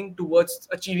and working towards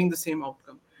achieving the same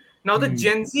outcome. Now, the Hmm.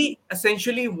 Gen Z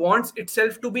essentially wants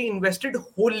itself to be invested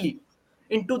wholly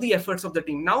into the efforts of the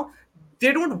team. Now,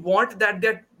 they don't want that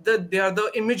they are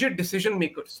the immediate decision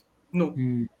makers. No,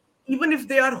 Hmm. even if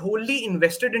they are wholly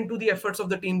invested into the efforts of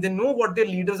the team, they know what their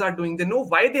leaders are doing, they know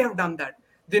why they have done that,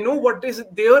 they know what is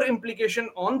their implication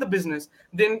on the business,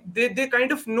 then they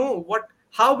kind of know what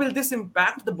how will this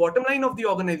impact the bottom line of the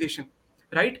organization,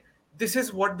 right? This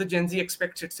is what the Gen Z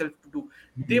expects itself to do.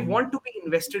 They Hmm. want to be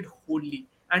invested wholly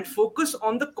and focus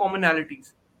on the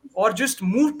commonalities, or just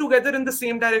move together in the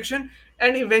same direction,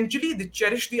 and eventually they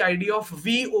cherish the idea of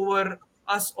we over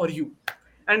us or you.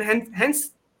 And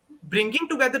hence bringing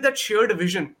together that shared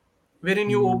vision, wherein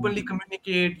you Hmm. openly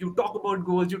communicate, you talk about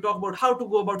goals, you talk about how to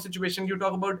go about situation, you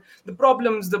talk about the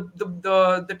problems,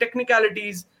 the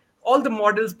technicalities, all the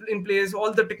models in place,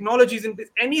 all the technologies in place,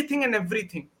 anything and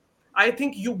everything. I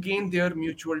think you gain their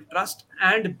mutual trust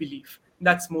and belief.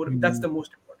 That's Hmm. the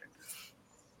most important.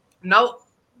 Now,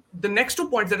 the next 2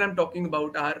 points that I'm talking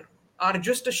about are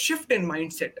just a shift in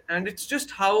mindset, and it's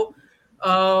just how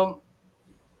um,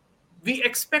 we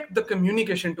expect the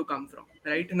communication to come from.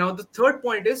 Right now, the third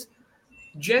point is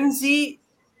Gen Z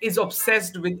is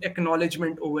obsessed with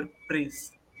acknowledgement over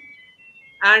praise,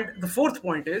 and the fourth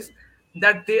point is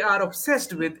that they are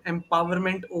obsessed with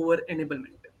empowerment over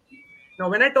enablement. Now,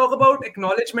 when I talk about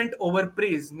acknowledgement over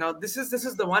praise, now this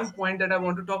is the one point that I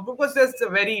want to talk about, because there's a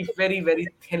very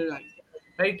thin line,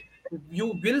 right?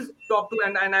 You will talk to,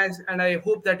 and I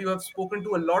hope that you have spoken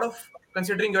to a lot of,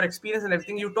 considering your experience and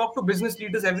everything. You talk to business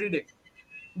leaders every day.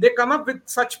 They come up with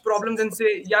such problems and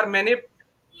say, "यार मैंने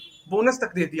bonus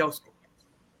तक दे दिया उसको,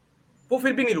 वो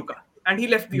फिर भी नहीं रुका," and he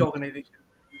left the organization,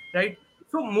 right?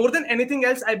 So more than anything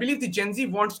else, I believe the Gen Z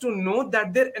wants to know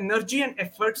that their energy and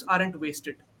efforts aren't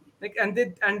wasted, like, and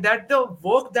that the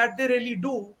work that they really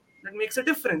do, that makes a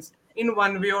difference in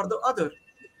one way or the other.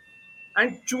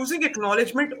 And choosing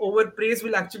acknowledgement over praise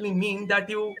will actually mean that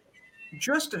you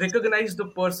just recognize the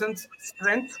person's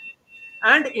strength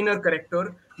and inner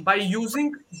character by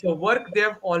using the work they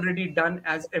have already done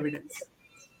as evidence.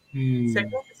 Hmm.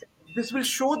 Second, this will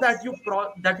show that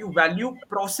that you value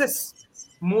process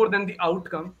more than the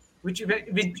outcome, which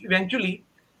eventually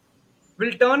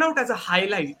will turn out as a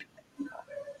highlight,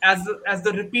 as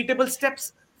the repeatable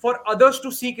steps for others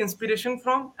to seek inspiration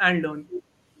from and learn.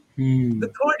 The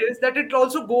Hmm. third is that it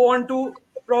also go on to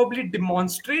probably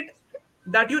demonstrate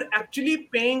that you're actually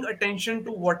paying attention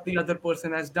to what the other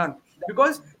person has done,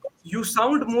 because you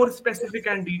sound more specific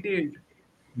and detailed.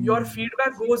 Your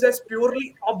feedback goes as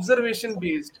purely observation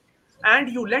based, and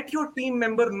you let your team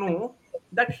member know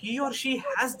that he or she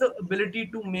has the ability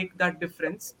to make that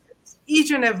difference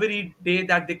each and every day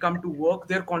that they come to work.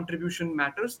 Their contribution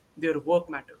matters, their work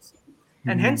matters.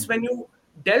 And Hmm. hence, when you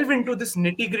delve into this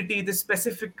nitty gritty, this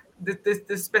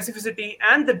specificity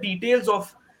and the details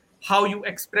of how you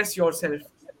express yourself,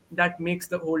 that makes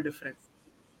the whole difference.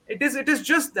 It is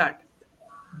just that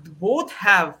both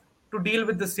have to deal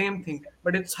with the same thing,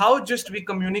 but it's how just we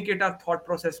communicate our thought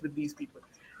process with these people,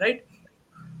 right?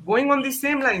 Going on these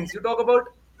same lines, I talked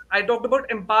about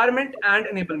empowerment and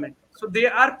enablement. So they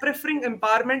are preferring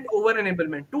empowerment over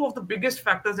enablement, two of the biggest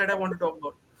factors that I want to talk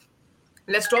about.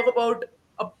 Let's talk about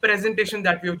a presentation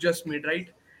that we've just made, right?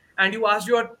 And you asked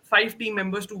your 5 team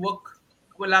members to work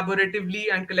collaboratively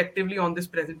and collectively on this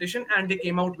presentation, and they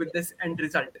came out with this end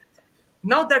result.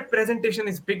 Now that presentation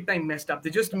is big time messed up. They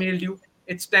just mailed you,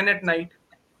 it's 10 at night,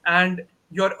 and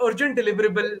your urgent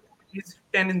deliverable is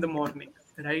 10 in the morning,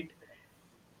 right?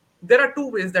 There are two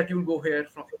ways that you'll go here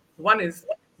from. One is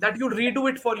that you redo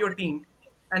it for your team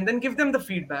and then give them the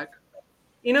feedback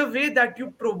in a way that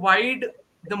you provide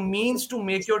the means to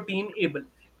make your team able,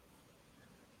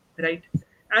 right?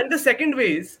 And the second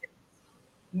way is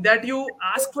that you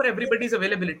ask for everybody's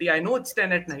availability. I know it's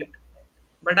 10 at night,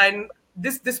 but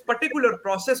this particular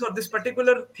process or this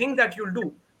particular thing that you'll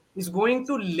do is going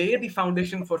to lay the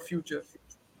foundation for future.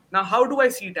 Now, how do I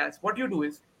see it as? What you do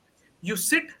is you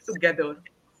sit together,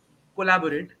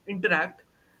 collaborate, interact,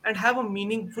 and have a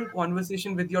meaningful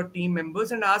conversation with your team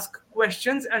members and ask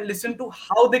questions and listen to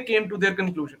how they came to their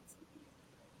conclusions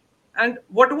and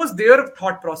what was their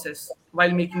thought process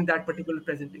while making that particular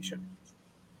presentation.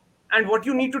 And what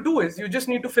you need to do is you just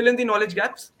need to fill in the knowledge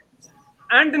gaps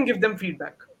and then give them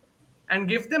feedback and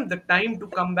give them the time to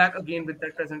come back again with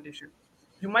that presentation.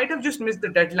 You might have just missed the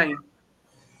deadline,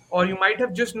 or you might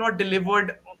have just not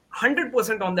delivered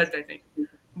 100% on that deadline.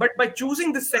 But by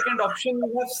choosing the second option,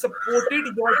 you have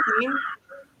supported your team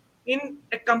in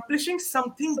accomplishing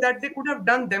something that they could have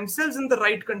done themselves in the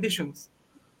right conditions.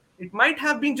 It might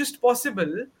have been just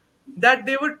possible that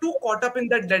they were too caught up in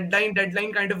that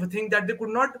deadline kind of a thing, that they could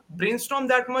not brainstorm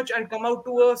that much and come out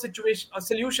to a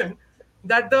solution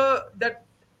that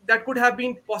that could have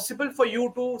been possible for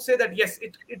you to say that yes,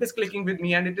 it is clicking with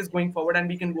me and it is going forward and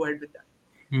we can go ahead with that.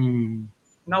 Hmm.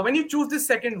 Now when you choose this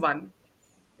second one,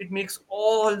 it makes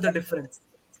all the difference,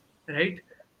 right?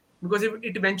 Because it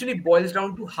eventually boils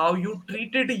down to how you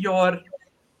treated your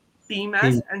team Hmm.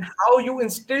 as, and how you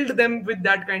instilled them with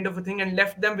that kind of a thing and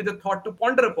left them with a thought to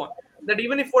ponder upon, that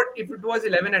even if it was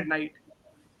 11 at night,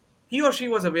 he or she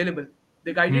was available.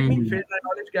 They guided me, Hmm. filled my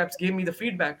knowledge gaps, gave me the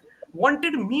feedback,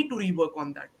 wanted me to rework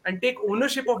on that and take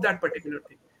ownership of that particular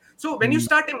thing. So when you Hmm.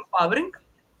 start empowering,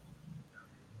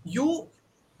 you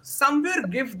somewhere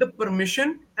give the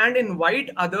permission and invite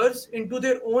others into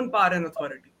their own power and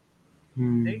authority,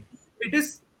 Hmm. right? It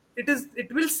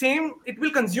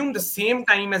will consume the same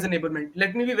time as enablement.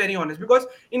 Let me be very honest, because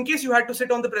in case you had to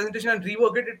sit on the presentation and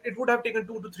rework it would have taken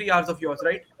 2 to 3 hours of yours,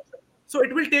 right? So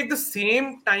it will take the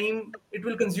same time, it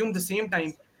will consume the same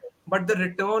time, but the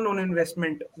return on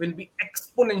investment will be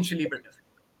exponentially better.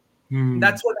 Hmm.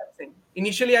 That's what I'm saying.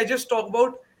 Initially, I just talk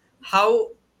about how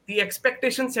the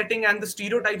expectation setting and the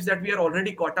stereotypes that we are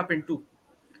already caught up into,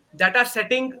 that are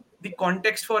setting the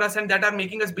context for us and that are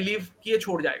making us believe कि ये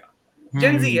छोड़ जाएगा.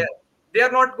 Gen Z, Hmm. they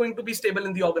are not going to be stable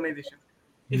in the organization.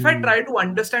 If I Hmm. try to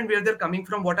understand where they're coming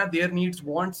from, what are their needs,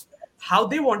 wants, how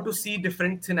they want to see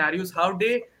different scenarios, how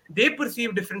they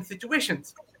perceive different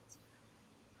situations,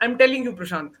 I'm telling you,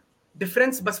 Prashant,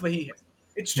 difference बस वही है.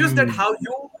 It's just that Hmm. how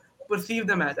you perceive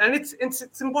them as, and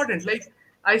it's important. Like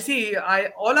I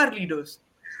all our leaders,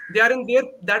 they are in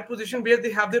that position where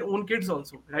they have their own kids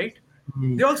also, right?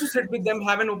 Hmm. They also sit with them,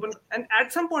 have an open, and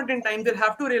at some point in time, they'll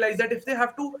have to realize that if they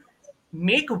have to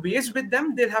make waves with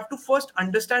them, they'll have to first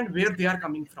understand where they are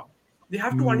coming from. They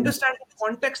have to Hmm. understand the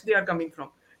context they are coming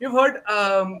from. You've heard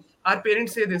our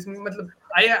parents say this. मतलब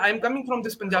I'm coming from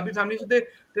this Punjabi family, so they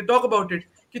talk about it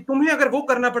कि तुम्हें अगर वो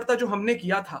करना पड़ता जो हमने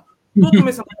किया था, तो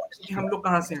तुम्हें समझ आता कि हम लोग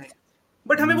कहाँ से आए.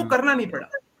 बट हमें वो करना नहीं पड़ा.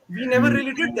 We never Hmm.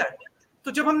 really did that.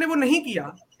 तो जब हमने वो नहीं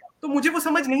किया, तो मुझे वो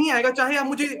समझ नहीं आएगा, चाहे आप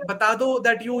मुझे बता दो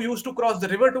that you used to cross the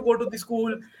river to go to the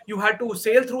school, you had to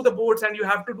sail through the boats and you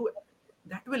have to do,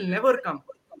 that will never come,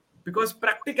 because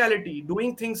practicality,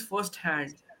 doing things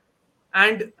firsthand,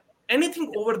 and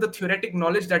anything over the theoretic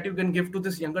knowledge that you can give to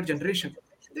this younger generation,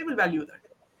 they will value that,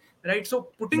 right? So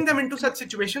putting them into such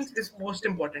situations is most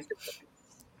important.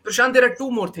 Prashant, there are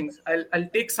two more things. I'll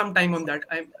take some time on that,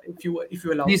 if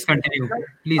you allow. Please continue. Now,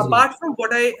 Please go. apart from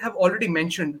what I have already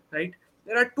mentioned, right,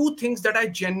 there are two things that I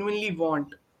genuinely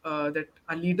want, that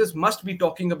our leaders must be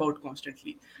talking about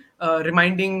constantly,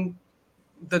 reminding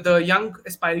the young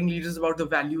aspiring leaders about the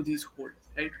value these hold.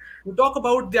 Right, we talk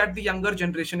about that the younger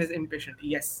generation is impatient.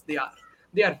 Yes, they are.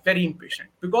 They are very impatient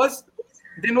because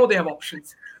they know they have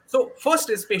options. So first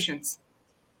is patience,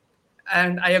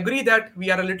 and I agree that we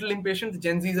are a little impatient. The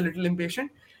Gen Z is a little impatient,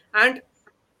 and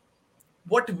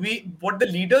what we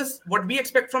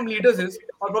expect from leaders is,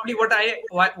 or probably what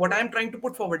I am trying to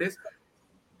put forward is,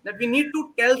 that we need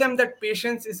to tell them that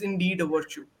patience is indeed a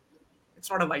virtue. It's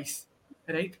not a vice,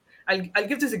 right? I'll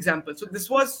give this example. So this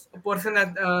was a person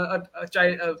at a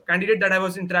child, a candidate that I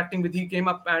was interacting with. He came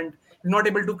up and he's not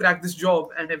able to crack this job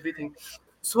and everything.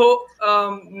 So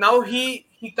now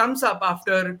he comes up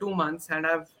after 2 months, and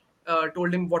I've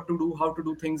told him what to do, how to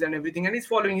do things, and everything, and he's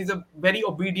following. He's a very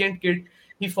obedient kid.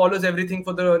 He follows everything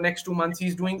for the next 2 months.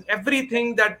 He's doing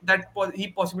everything he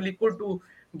possibly could to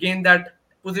gain that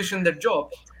position, that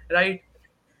job, right?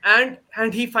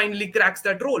 And he finally cracks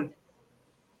that role.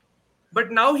 But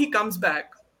now he comes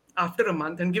back after a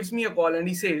month and gives me a call and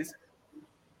he says,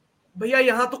 भैया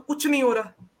यहाँ तो कुछ नहीं हो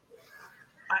रहा.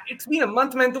 It's been a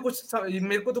month, मैंने तो कुछ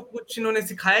मेरे को तो कुछ इन्होंने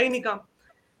सिखाया ही नहीं काम.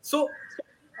 So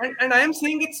and I am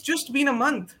saying it's just been a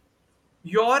month.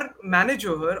 Your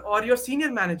manager or your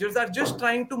senior managers are just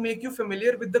trying to make you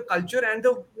familiar with the culture and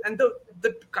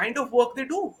the kind of work they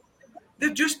do. They're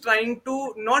just trying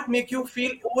to not make you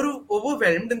feel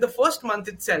overwhelmed in the first month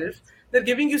itself. They're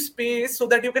giving you space so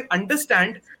that you can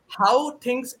understand how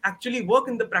things actually work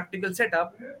in the practical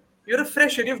setup. You're a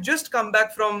fresher, you've just come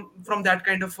back from that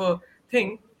kind of a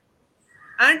thing,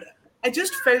 and I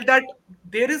just felt that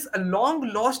there is a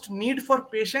long lost need for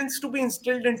patience to be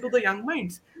instilled into the young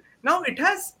minds. Now,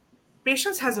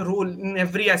 patience has a role in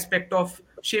every aspect of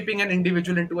shaping an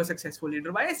individual into a successful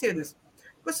leader. Why I say this?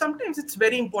 Because sometimes it's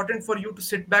very important for you to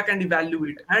sit back and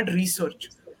evaluate and research.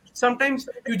 Sometimes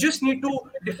you just need to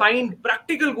define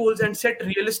practical goals and set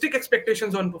realistic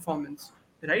expectations on performance,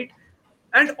 right?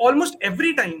 And almost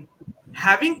every time,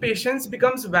 having patience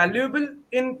becomes valuable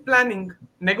in planning,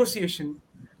 negotiation,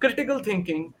 critical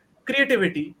thinking,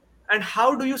 creativity, and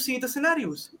how do you see the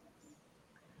scenarios?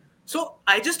 So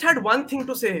I just had one thing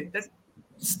to say, that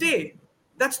stay.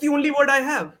 That's the only word I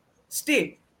have.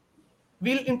 Stay.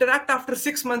 We'll interact after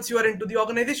 6 months you are into the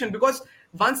organization, because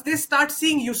once they start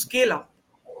seeing you scale up,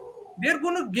 they're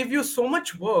going to give you so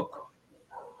much work.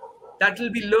 That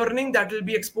will be learning, that will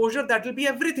be exposure, that will be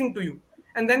everything to you.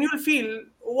 And then you'll feel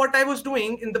what I was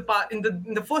doing in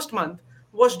the first month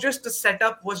was just a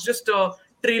setup, was just a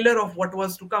trailer of what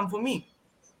was to come for me.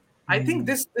 I think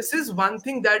this is one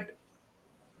thing that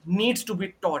needs to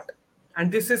be taught,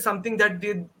 and this is something that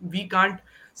we can't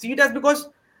see it as, because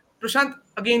Prashant,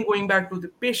 again going back to the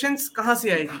patience, kahan se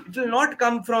aayegi? It will not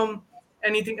come from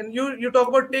anything. And you talk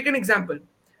about, take an example.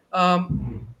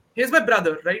 Here's my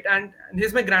brother, right, and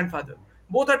here's my grandfather.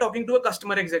 Both are talking to a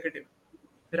customer executive,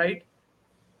 right?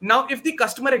 Now, if the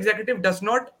customer executive does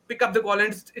not pick up the call,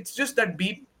 and it's just that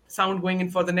beep sound going in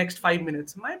for the next 5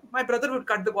 minutes, my brother would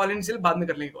cut the call and say, "Baad mein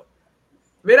kar lenge call."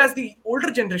 Whereas the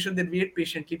older generation, they wait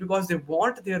patiently because they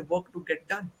want their work to get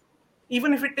done.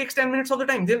 Even if it takes 10 minutes of the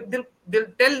time,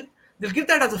 they'll give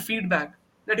that as a feedback,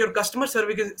 that your customer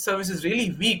service is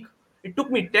really weak. It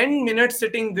took me 10 minutes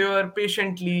sitting there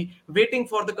patiently waiting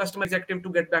for the customer executive to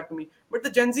get back to me. But the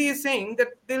Gen Z is saying that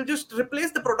they'll just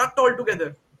replace the product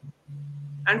altogether.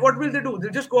 And what will they do?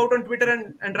 They'll just go out on Twitter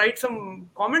and write some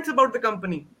comments about the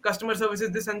company, customer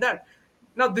services, this and that.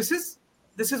 Now, this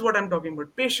is what I'm talking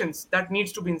about. Patience that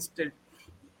needs to be instilled.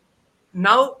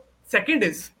 Now, second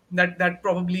is that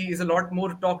probably is a lot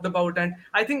more talked about, and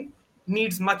I think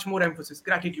needs much more emphasis.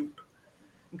 Gratitude.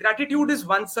 Gratitude is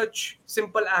one such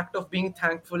simple act of being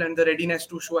thankful and the readiness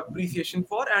to show appreciation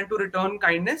for and to return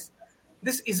kindness.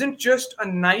 This isn't just a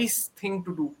nice thing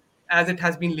to do, as it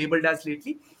has been labeled as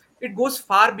lately. It goes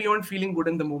far beyond feeling good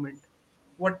in the moment.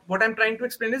 What I'm trying to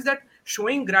explain is that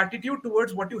showing gratitude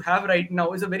towards what you have right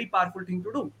now is a very powerful thing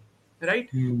to do, right?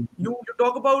 You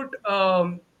talk about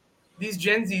these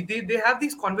Gen Z, they have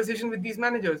these conversations with these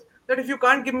managers that if you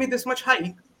can't give me this much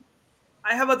hike,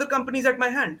 I have other companies at my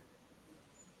hand.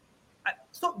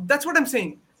 So that's what I'm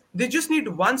saying. They just need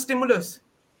one stimulus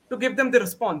to give them the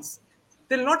response.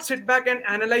 They'll not sit back and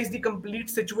analyze the complete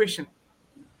situation,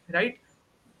 right?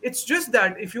 It's just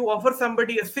that if you offer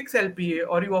somebody a 6 LPA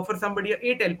or you offer somebody a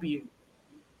 8 LPA,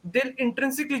 they'll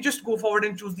intrinsically just go forward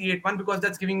and choose the 8 one because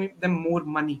that's giving them more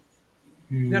money.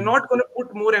 They're not going to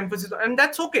put more emphasis and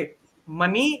that's okay.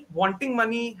 Money, wanting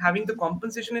money, having the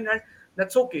compensation in hand,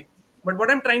 that's okay. But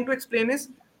what I'm trying to explain is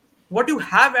what you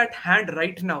have at hand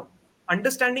right now,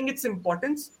 understanding its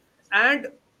importance and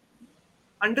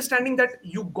understanding that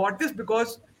you got this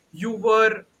because you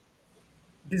were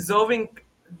deserving,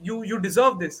 you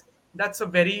deserve this. That's a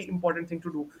very important thing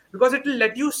to do because it will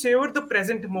let you savor the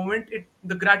present moment,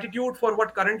 the gratitude for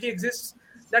what currently exists,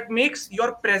 that makes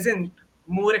your present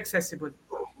more accessible.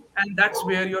 And that's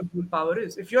where your full power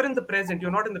is. If you're in the present,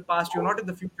 you're not in the past, you're not in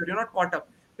the future, you're not caught up,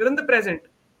 you're in the present.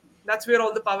 That's where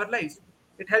all the power lies.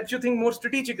 It helps you think more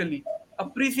strategically.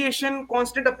 Appreciation,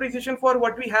 constant appreciation for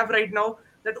what we have right now,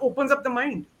 that opens up the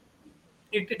mind.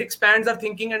 It expands our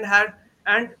thinking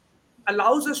and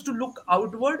allows us to look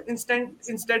outward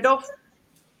instead of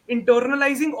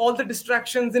internalizing all the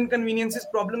distractions, inconveniences,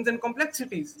 problems, and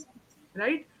complexities.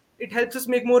 Right? It helps us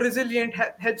make more resilient,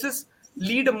 helps us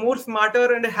lead a more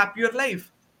smarter and a happier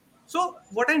life. So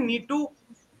what I need to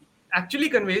actually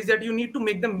convey is that you need to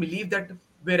make them believe that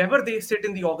wherever they sit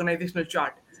in the organizational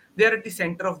chart, they are at the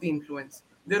center of the influence.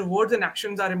 Their words and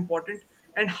actions are important,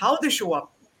 and how they show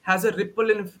up has a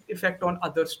effect on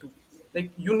others too.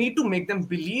 Like you need to make them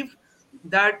believe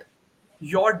that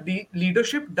your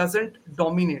leadership doesn't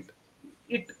dominate;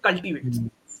 it cultivates.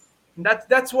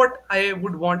 That's what I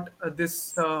would want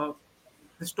this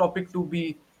topic to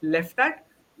be left at.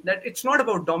 That it's not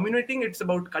about dominating; it's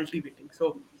about cultivating.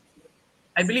 So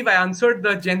I believe I answered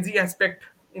the Gen Z aspect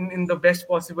in the best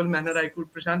possible manner I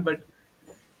could, Prashant, but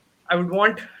I would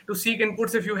want to seek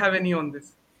inputs if you have any on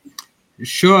this.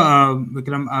 Sure,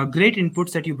 Vikram. Great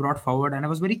inputs that you brought forward, and I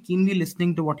was very keenly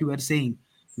listening to what you were saying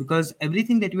because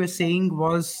everything that you were saying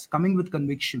was coming with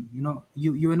conviction.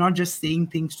 You were not just saying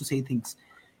things to say things.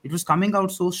 It was coming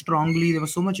out so strongly. There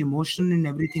was so much emotion in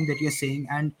everything that you're saying,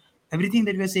 and everything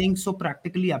that we're saying so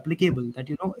practically applicable that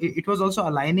it was also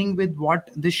aligning with what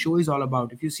this show is all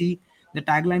about. If you see, the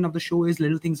tagline of the show is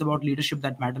little things about leadership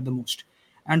that matter the most,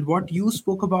 and what you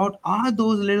spoke about are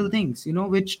those little things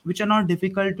which are not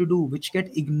difficult to do, which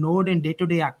get ignored in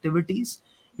day-to-day activities,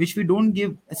 which we don't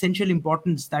give essential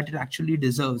importance that it actually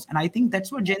deserves. And I think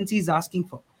that's what Gen Z is asking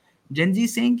for. Gen Z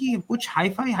is saying कि कुछ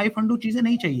hi-fi high फंडू चीजें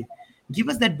नहीं चाहिए. Give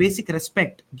us that basic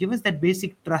respect, give us that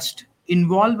basic trust,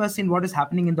 involve us in what is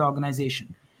happening in the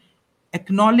organization.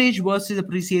 acknowledge versus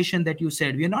appreciation that you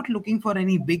said. We're not looking for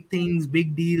any big things,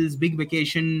 big deals, big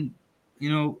vacation.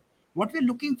 What we're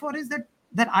looking for is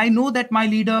that I know that my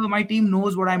leader, my team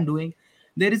knows what I'm doing.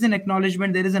 There is an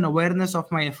acknowledgement, there is an awareness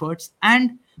of my efforts,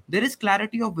 and there is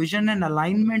clarity of vision and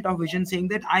alignment of vision, saying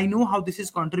that I know how this is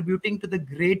contributing to the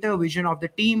greater vision of the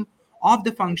team, of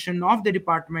the function, of the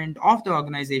department, of the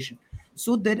organization.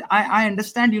 So that I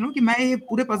understand, कि मैं ये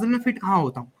पूरे puzzle में fit कहाँ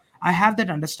होता हूँ. I have that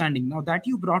understanding. Now that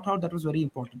you brought out, that was very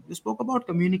important. You spoke about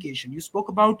communication. You spoke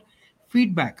about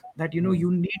feedback, that you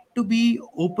need to be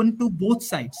open to both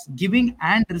sides, giving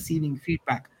and receiving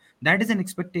feedback. That is an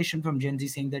expectation from Gen Z,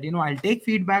 saying that I'll take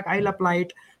feedback, I'll apply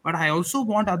it, but I also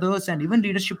want others and even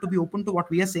leadership to be open to what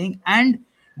we are saying, and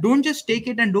don't just take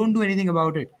it and don't do anything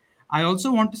about it. I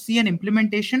also want to see an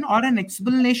implementation or an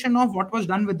explanation of what was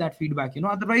done with that feedback.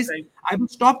 Otherwise, Right. I will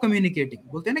stop communicating.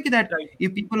 बोलते हैं ना कि that Right.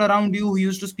 if people around you who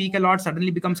used to speak a lot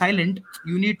suddenly become silent,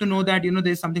 you need to know that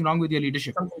there's something wrong with your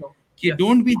leadership. Something wrong. कि Yes.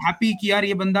 don't be happy कि यार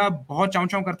ये बंदा बहुत चाव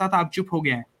चाव करता था, अब चुप हो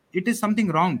गया है. It is something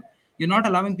wrong. You're not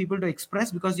allowing people to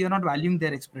express because you're not valuing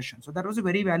their expression. So that was a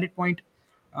very valid point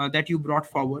that you brought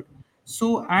forward.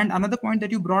 So, and another point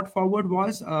that you brought forward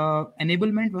was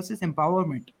enablement versus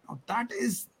empowerment. Now, that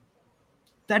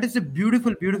is a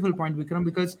beautiful, beautiful point, Vikram,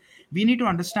 because we need to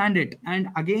understand it. And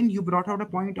again, you brought out a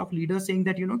point of leaders saying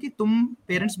that कि तुम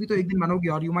parents भी तो एक दिन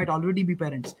बनोगे, or you might already be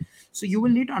parents. So you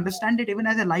will need to understand it even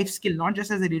as a life skill, not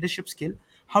just as a leadership skill.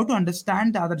 How to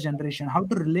understand the other generation, how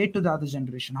to relate to the other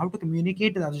generation, how to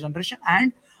communicate to the other generation,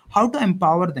 and how to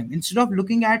empower them. Instead of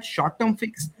looking at short-term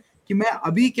fix, कि मैं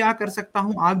अभी क्या कर सकता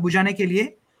हूँ आग बुझाने के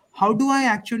लिए, how do I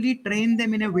actually train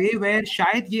them in a way where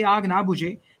शायद ये आग ना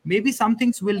बुझे, maybe some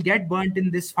things will get burnt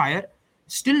in this fire,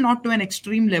 still not to an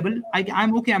extreme level.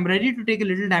 I'm okay, I'm ready to take a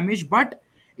little damage, but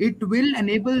it will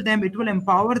enable them, it will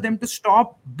empower them to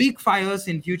stop big fires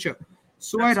in future.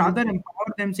 So I rather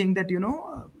empower them, saying that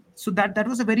so that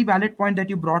was a very valid point that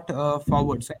you brought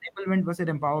forward. So enablement versus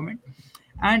empowerment.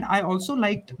 And I also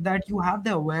liked that you have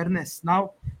the awareness.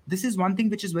 Now, this is one thing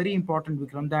which is very important,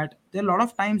 Vikram, that there are a lot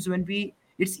of times when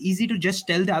it's easy to just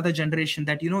tell the other generation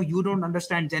that you don't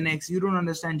understand Gen X, you don't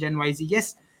understand Gen YZ.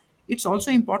 Yes, it's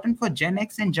also important for Gen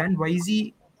X and Gen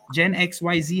YZ, Gen X,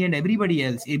 YZ, and everybody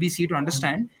else, ABC, to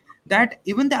understand that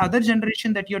even the other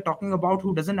generation that you're talking about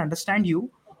who doesn't understand you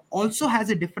also has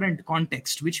a different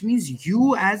context, which means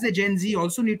you as a Gen Z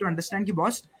also need to understand कि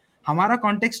boss, हमारा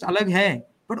context अलग है,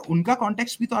 but उनका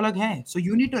context भी तो अलग है. So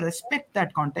you need to respect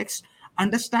that context,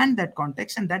 understand that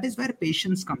context, and that is where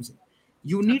patience comes in.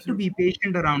 You need to be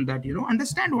patient around that,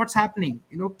 understand what's happening,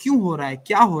 क्यों हो रहा है,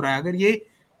 क्या हो रहा है. अगर ये,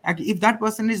 if that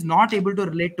person is not able to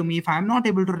relate to me, if I'm not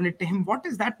able to relate to him, what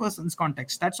is that person's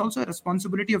context? That's also a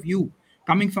responsibility of you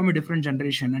coming from a different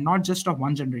generation and not just of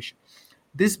one generation.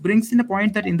 This brings in a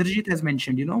point that Indrajit has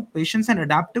mentioned, patience and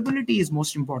adaptability is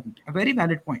most important. A very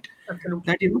valid point.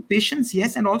 Absolutely. That, patience,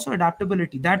 yes, and also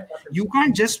adaptability. That you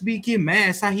can't just be कि मैं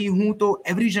ऐसा ही हूं, तो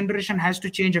every generation has to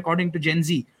change according to Gen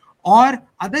Z. Or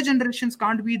other generations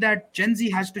can't be that Gen Z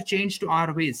has to change to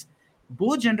our ways.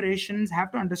 Both generations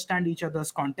have to understand each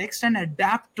other's context and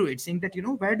adapt to it, saying that,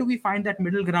 where do we find that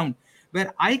middle ground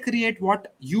where I create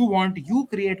what you want, you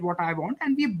create what I want,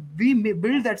 and we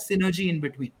build that synergy in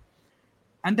between.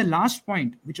 And the last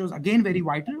point, which was again very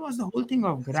vital, was the whole thing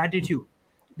of gratitude.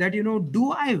 That,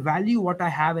 do I value what I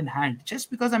have in hand?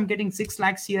 Just because I'm getting 6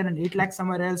 lakhs here and 8 lakhs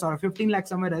somewhere else or 15 lakhs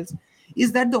somewhere else,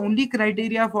 is that the only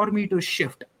criteria for me to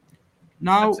shift?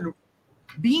 Now, Absolutely.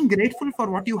 being grateful for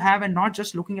what you have and not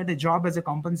just looking at a job as a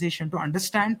compensation, to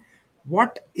understand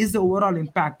what is the overall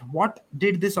impact, what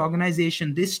did this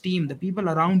organization, this team, the people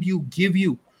around you give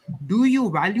you. Do you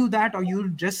value that, or you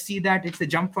just see that it's a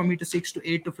jump for me to 6 to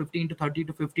 8 to 15 to 30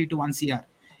 to 50 to 1 CR?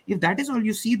 If that is all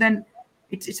you see, then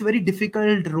it's a very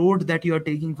difficult road that you're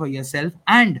taking for yourself,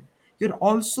 and you're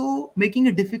also making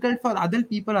it difficult for other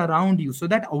people around you. So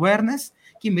that awareness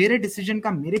कि मेरे decision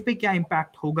का मेरे पे क्या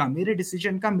impact होगा, मेरे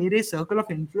decision का मेरे सर्कल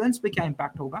ऑफ इन्फ्लुएंस पे क्या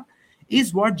इम्पैक्ट होगा,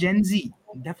 is what Gen Z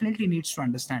definitely needs to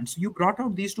understand. So you brought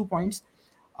out these 2 points,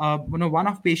 one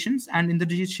of patience, and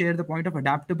Indrajit shared the point of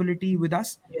adaptability with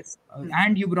us. Yes.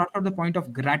 And you brought out the point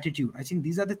of gratitude. I think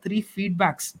these are the 3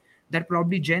 feedbacks that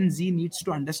probably Gen Z needs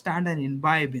to understand and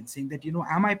imbibe in, saying that,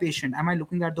 am I patient? Am I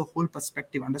looking at the whole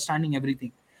perspective, understanding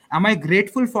everything? Am I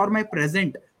grateful for my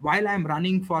present while I'm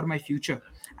running for my future?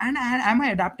 And am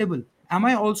I adaptable? Am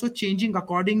I also changing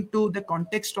according to the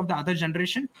context of the other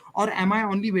generation? Or am I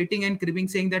only waiting and cribbing,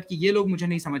 saying that कि ये लोग मुझे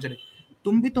नहीं समझ रहे,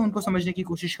 तुम भी तो उनको समझने की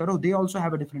कोशिश करो. They also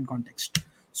have a different context.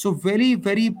 So very,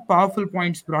 very powerful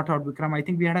points brought out, Vikram. I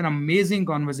think we had an amazing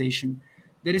conversation.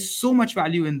 There is so much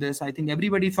value in this. I think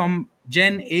everybody from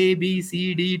Gen A, B,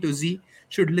 C, D to Z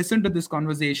should listen to this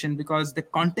conversation, because the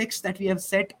context that we have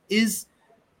set is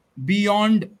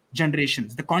beyond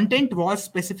generations. The content was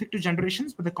specific to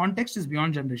generations, but the context is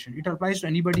beyond generation. It applies to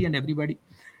anybody and everybody.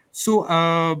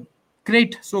 So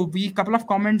great. So we couple of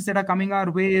comments that are coming our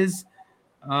way is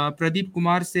Pradeep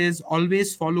Kumar says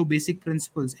always follow basic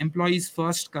principles. Employees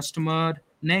first, customer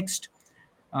next.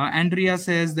 Andrea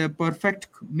says the perfect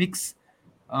mix,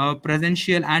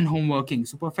 presential and home working.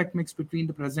 So perfect mix between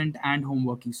the present and home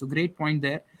working. So great point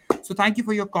there. So thank you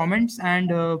for your comments,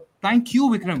 and thank you,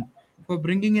 Vikram, for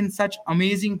bringing in such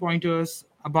amazing pointers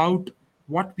about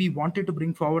what we wanted to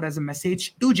bring forward as a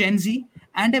message to Gen Z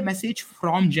and a message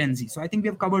from Gen Z. So I think we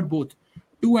have covered both,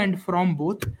 to and from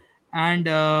both. And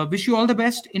wish you all the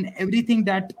best in everything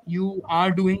that you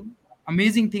are doing.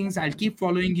 Amazing things. I'll keep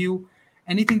following you.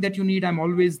 Anything that you need, I'm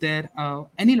always there.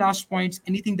 Any last points,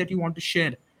 anything that you want to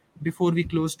share before we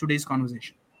close today's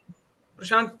conversation?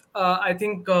 Prashant, I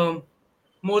think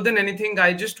more than anything,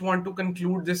 I just want to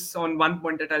conclude this on one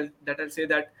point that I'll say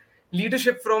that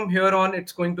leadership from here on,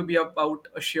 it's going to be about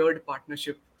a shared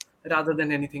partnership rather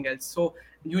than anything else. So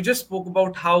you just spoke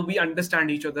about how we understand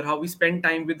each other, how we spend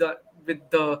time with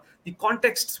the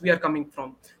contexts we are coming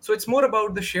from. So it's more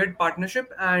about the shared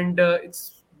partnership, and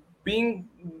it's being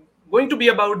going to be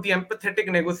about the empathetic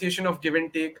negotiation of give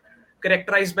and take,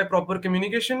 characterized by proper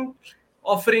communication,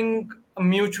 offering a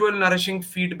mutual nourishing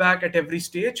feedback at every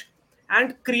stage,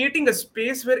 and creating a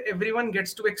space where everyone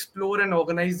gets to explore and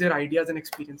organize their ideas and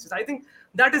experiences. I think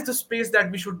that is the space that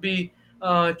we should be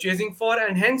chasing for,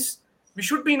 and hence we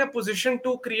should be in a position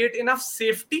to create enough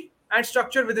safety and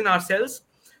structure within ourselves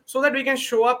so that we can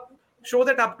show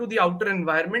that up to the outer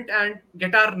environment and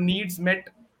get our needs met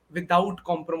without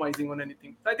compromising on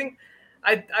anything. So I think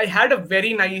I had a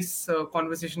very nice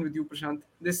conversation with you, Prashant.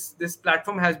 This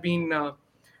platform has been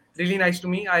really nice to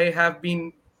me.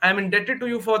 I'm indebted to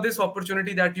you for this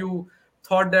opportunity that you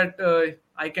thought that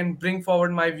I can bring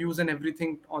forward my views and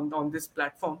everything on this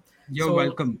platform. You're So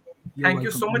welcome. You're thank you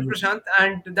welcome. so much, Always. Prashant.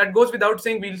 And that goes without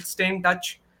saying, we'll stay in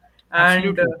touch. And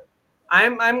Absolutely.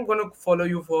 I'm going to follow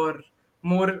you for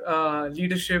more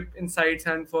leadership insights,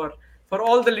 and for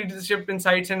all the leadership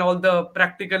insights and all the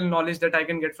practical knowledge that I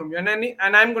can get from you. And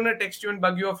I'm going to text you and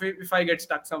bug you if I get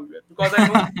stuck somewhere, because I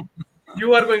know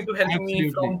you are going to help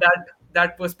me from Absolutely.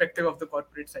 that perspective of the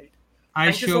corporate side. I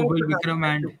Thank you so sure much, will, Prashant. Vikram,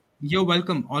 Thank and you. you're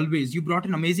welcome always. You brought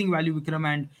an amazing value, Vikram,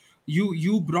 and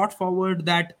you brought forward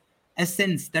that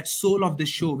essence, that soul of the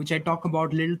show, which I talk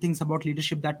about little things about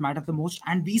leadership that matter the most,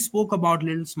 and we spoke about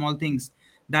little small things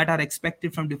that are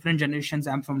expected from different generations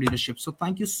and from leadership. So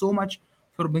thank you so much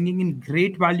for bringing in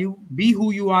great value. Be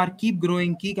who you are, keep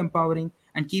growing, keep empowering,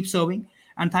 and keep serving.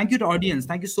 And thank you to audience.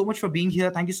 Thank you so much for being here.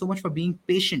 Thank you so much for being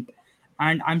patient,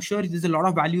 and I'm sure there's a lot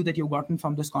of value that you've gotten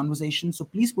from this conversation. So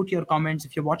please put your comments.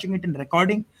 If you're watching it in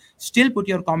recording, still put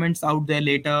your comments out there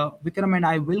later. Vikram and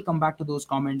I will come back to those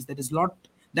comments. There is a lot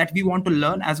that we want to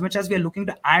learn. As much as we are looking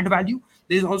to add value,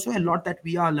 there's also a lot that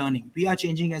we are learning. We are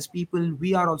changing as people.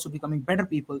 We are also becoming better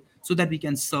people so that we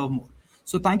can serve more.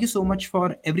 So thank you so much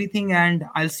for everything, and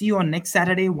I'll see you on next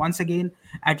Saturday once again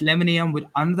at 11 a.m. with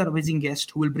another amazing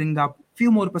guest who will bring up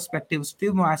few more perspectives,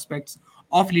 few more aspects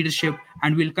of leadership,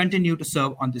 and we'll continue to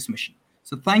serve on this mission.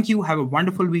 So thank you. Have a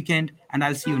wonderful weekend, and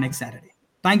I'll see you next Saturday.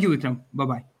 Thank you, Vikram. Bye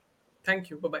bye. Thank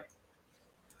you. Bye bye.